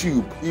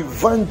YouTube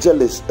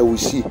evangelist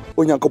awusi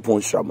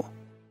onyankopon shamo.